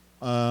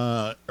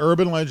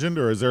 Urban legend,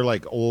 or is there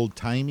like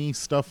old-timey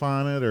stuff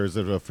on it, or is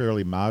it a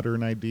fairly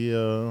modern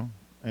idea?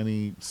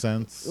 Any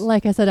sense?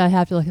 Like I said, I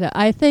have to look it up.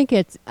 I think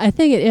it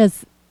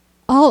is.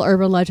 All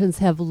urban legends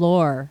have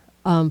lore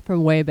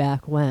from way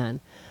back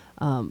when.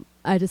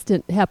 I just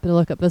didn't happen to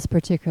look up this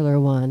particular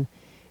one,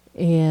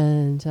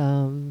 and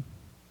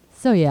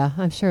so yeah,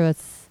 I'm sure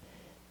it's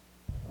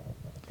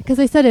because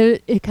they said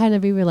it kind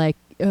of be like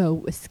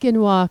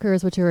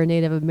skinwalkers, which are a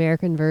Native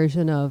American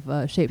version of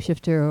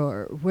shapeshifter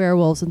or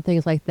werewolves and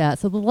things like that.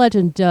 So the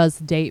legend does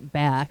date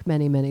back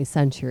many, many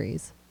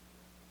centuries.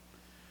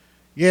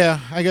 Yeah,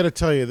 I got to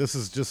tell you, this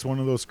is just one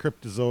of those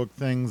cryptozoic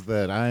things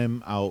that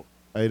I'm out.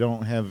 I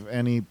don't have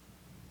any.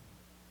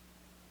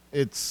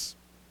 It's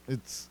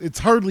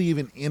hardly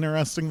even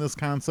interesting, this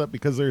concept,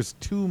 because there's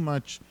too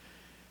much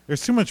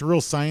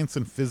real science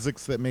and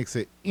physics that makes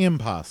it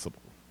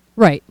impossible.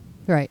 Right.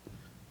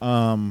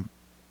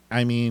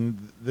 I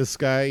mean, this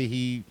guy,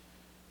 he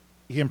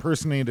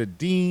impersonated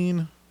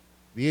Dean,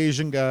 the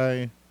Asian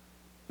guy,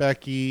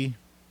 Becky,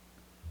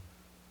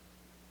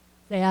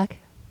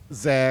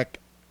 Zach.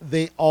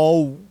 They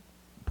all,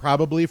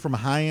 probably from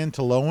high end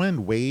to low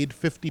end, weighed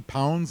 50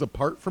 pounds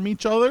apart from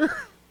each other.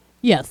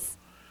 Yes.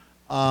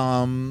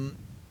 I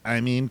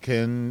mean,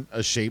 can a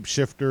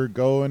shapeshifter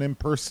go and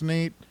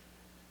impersonate,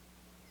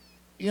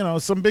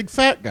 some big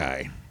fat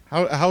guy?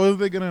 How are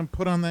they going to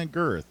put on that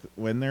girth?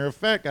 When they're a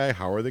fat guy,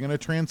 how are they going to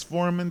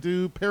transform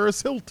into Paris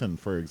Hilton,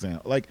 for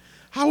example? Like,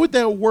 how would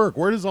that work?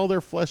 Where does all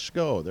their flesh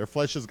go? Their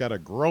flesh has got to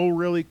grow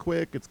really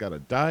quick. It's got to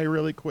die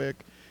really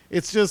quick.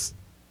 It's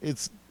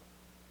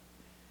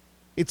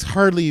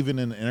hardly even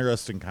an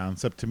interesting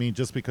concept to me,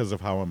 just because of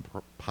how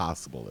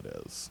impossible it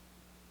is.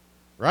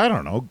 Or I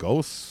don't know,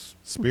 ghosts,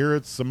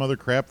 spirits, some other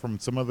crap from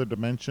some other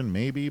dimension,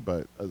 maybe,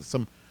 but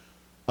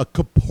a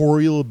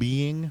corporeal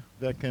being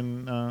that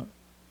can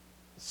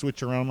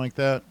switch around like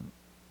that,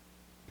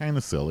 kind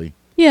of silly.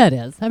 Yeah, it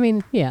is. I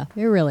mean, yeah,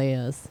 it really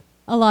is.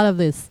 A lot of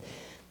these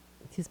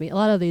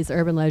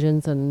urban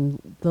legends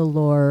and the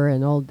lore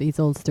and these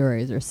old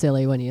stories are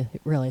silly when you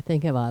really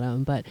think about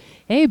them. But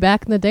hey,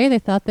 back in the day, they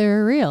thought they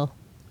were real.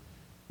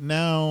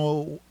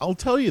 Now, I'll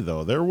tell you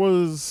though, there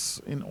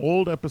was an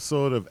old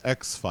episode of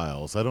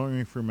X-Files. I don't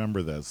even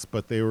remember this,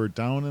 but they were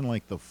down in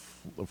like the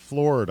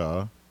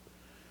Florida,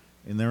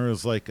 and there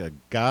was like a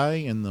guy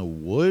in the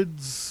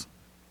woods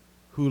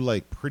who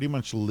like pretty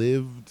much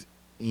lived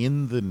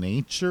in the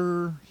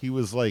nature. He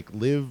was like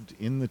lived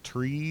in the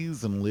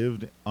trees and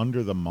lived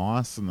under the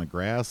moss and the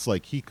grass.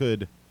 Like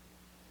he'd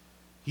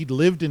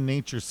lived in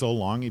nature so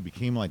long he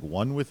became like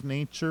one with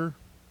nature.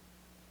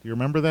 Do you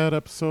remember that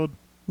episode?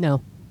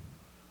 No.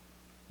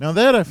 Now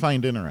that I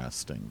find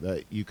interesting,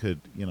 that you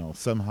could,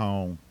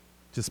 somehow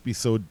just be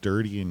so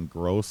dirty and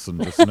gross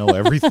and just know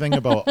everything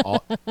about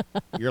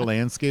your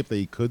landscape that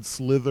you could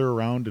slither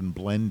around and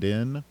blend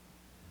in.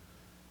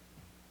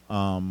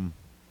 Was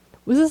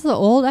this the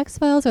old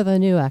X-Files or the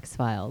new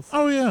X-Files?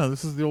 Oh yeah,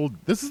 this is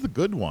the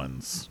good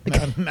ones.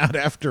 Not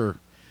after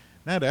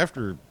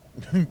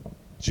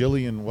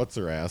Jillian what's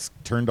her ass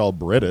turned all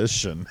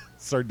British and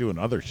started doing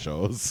other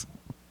shows.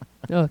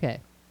 Okay.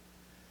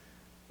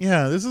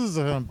 Yeah, this is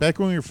back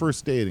when we were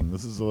first dating.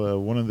 This is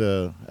one of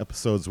the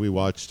episodes we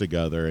watched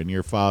together, and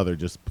your father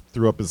just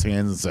threw up his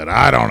hands and said,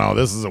 "I don't know,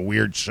 this is a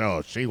weird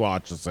show." She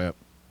watches it.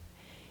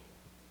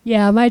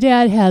 Yeah, my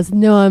dad has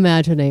no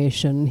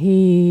imagination.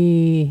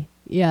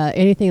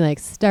 Anything like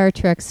Star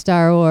Trek,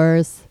 Star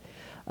Wars.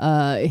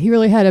 He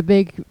really had a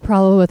big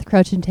problem with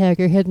Crouching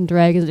Tiger, Hidden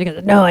Dragons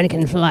because no one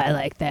can fly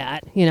like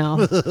that,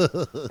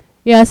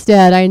 Yes,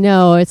 Dad, I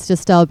know. It's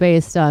just all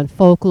based on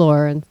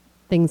folklore and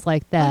things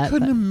like that. I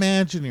couldn't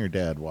imagine your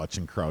dad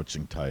watching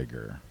Crouching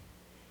Tiger.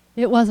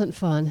 It wasn't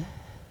fun.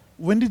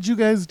 When did you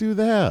guys do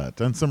that?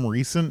 On some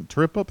recent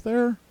trip up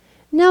there?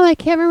 No, I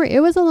can't remember.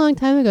 It was a long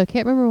time ago. I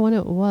can't remember when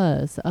it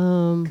was.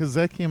 Because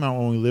that came out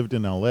when we lived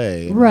in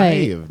L.A. and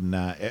Right.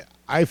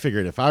 I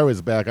figured if I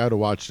was back, I would have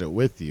watched it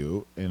with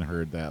you and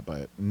heard that.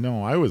 But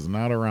no, I was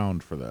not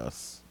around for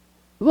this.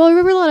 Well, I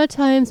remember a lot of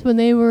times when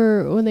they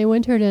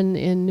wintered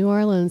in New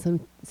Orleans and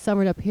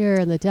summered up here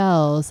in the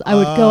Dells, I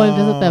would go and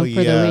visit them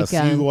for the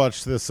weekend. You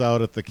watched this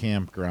out at the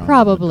campground.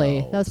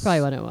 Probably. That's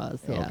probably when it was,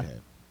 yeah. Okay.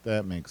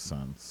 That makes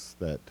sense,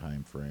 that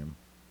time frame.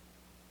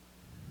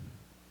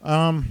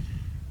 Do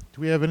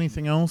we have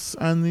anything else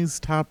on these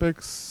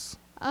topics?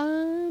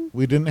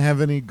 We didn't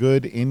have any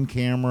good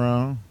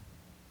in-camera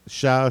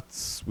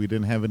shots. We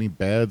didn't have any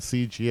bad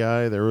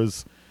CGI. There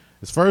was,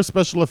 as far as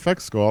special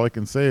effects go, all I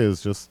can say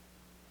is just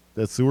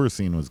that sewer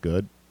scene was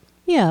good.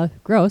 Yeah,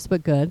 gross,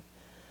 but good.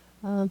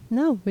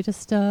 No, we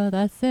just,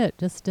 that's it.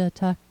 Just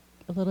talk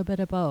a little bit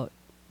about,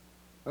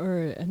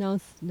 or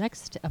announce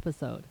next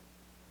episode.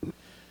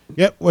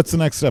 Yep, what's the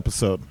next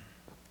episode?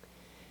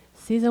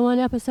 Season 1,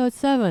 Episode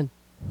 7,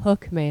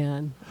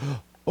 Hookman.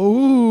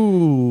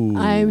 Ooh.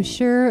 I'm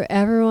sure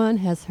everyone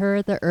has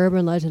heard the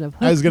urban legend of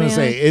Hookman. I was going to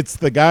say, it's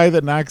the guy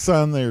that knocks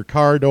on their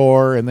car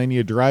door, and then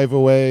you drive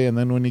away, and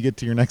then when you get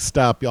to your next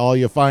stop, all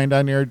you find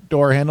on your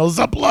door handle is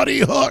a bloody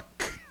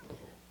hook.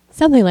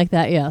 Something like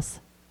that, yes.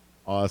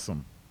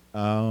 Awesome.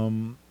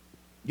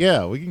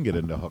 Yeah, we can get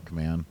into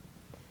Hookman.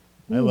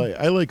 I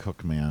like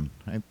Hookman.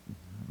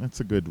 That's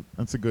a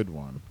good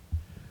one.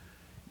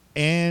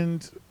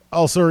 And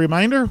also a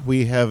reminder,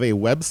 we have a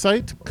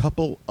website,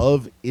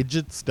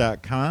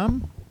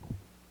 coupleofidiots.com.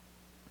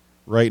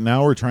 Right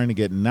now we're trying to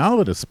get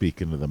Nala to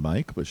speak into the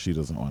mic, but she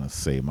doesn't want to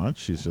say much.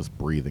 She's just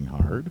breathing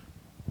hard.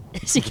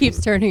 She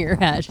keeps turning her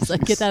head. She's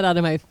like, get that out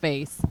of my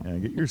face. Yeah,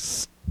 get your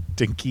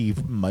stinky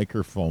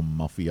microphone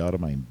muffy out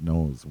of my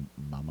nose,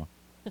 mama.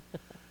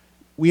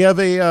 We have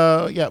a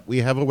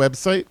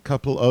website,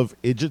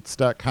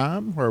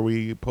 coupleofidiots.com, where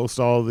we post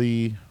all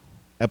the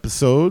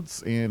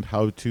episodes and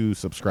how to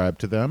subscribe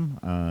to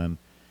them.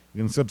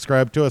 You can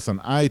subscribe to us on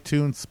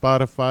iTunes,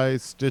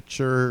 Spotify,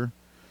 Stitcher.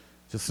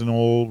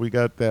 We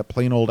got that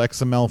plain old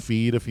XML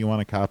feed if you want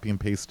to copy and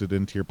paste it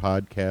into your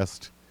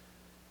podcast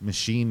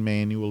machine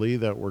manually.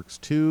 That works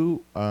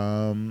too.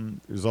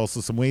 There's also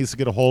some ways to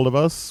get a hold of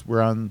us.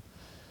 We're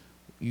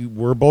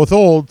both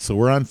old, so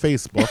we're on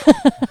Facebook.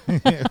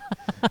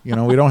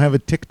 We don't have a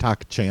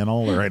TikTok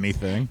channel or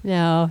anything.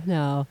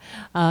 No.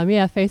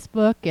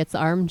 Facebook, it's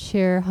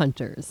Armchair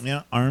Hunters.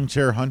 Yeah,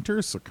 Armchair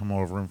Hunters, so come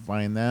over and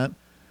find that.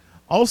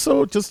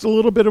 Also, just a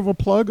little bit of a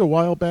plug. A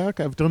while back,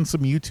 I've done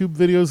some YouTube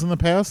videos in the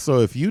past, so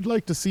if you'd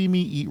like to see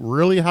me eat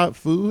really hot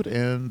food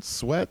and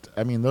sweat,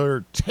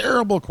 they're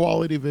terrible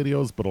quality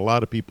videos, but a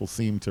lot of people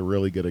seem to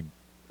really get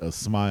a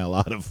smile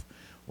out of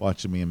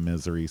watching me in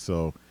misery,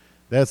 so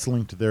that's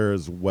linked there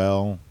as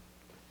well.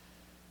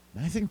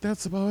 I think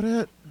that's about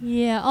it.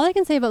 Yeah, all I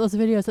can say about those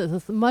videos is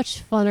it's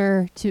much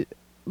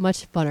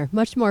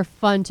more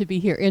fun to be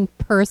here in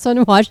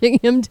person watching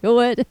him do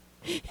it.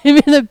 Him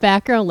in the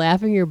background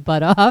laughing your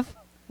butt off.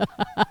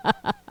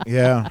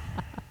 Yeah.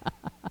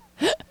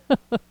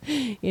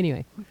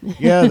 Anyway.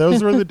 Yeah,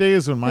 those were the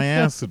days when my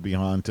ass would be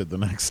haunted the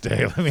next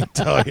day. Let me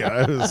tell you,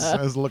 I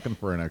was looking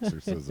for an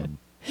exorcism.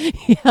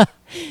 Yeah.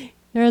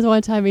 There was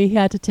one time he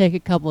had to take a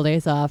couple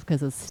days off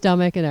because his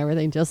stomach and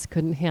everything just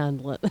couldn't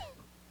handle it.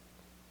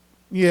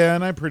 Yeah,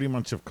 and I pretty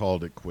much have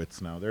called it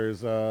quits now.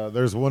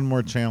 There's one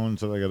more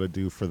challenge that I got to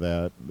do for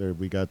that.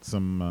 We got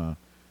some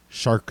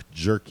shark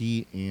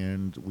jerky,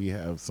 and we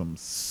have some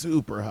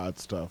super hot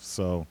stuff.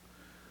 So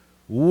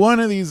one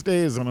of these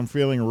days when I'm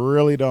feeling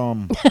really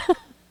dumb,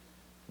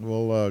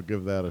 we'll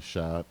give that a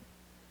shot.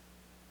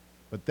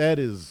 But that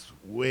is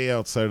way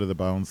outside of the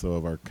bounds, though,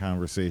 of our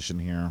conversation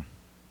here.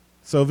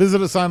 So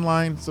visit us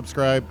online,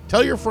 subscribe,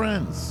 tell your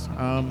friends.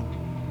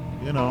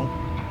 You know,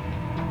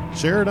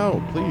 share it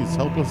out, please.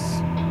 Help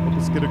us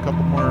get a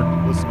couple more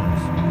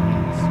listeners.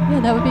 Yeah,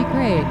 that would be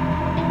great.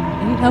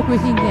 Any help we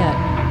can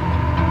get.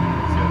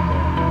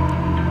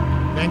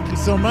 Thank you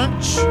so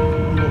much.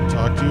 We will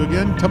talk to you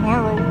again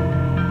tomorrow.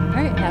 All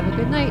right, have a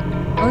good night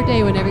or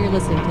day whenever you're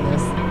listening to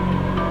this.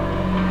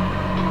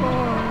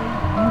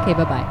 Okay,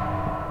 bye-bye.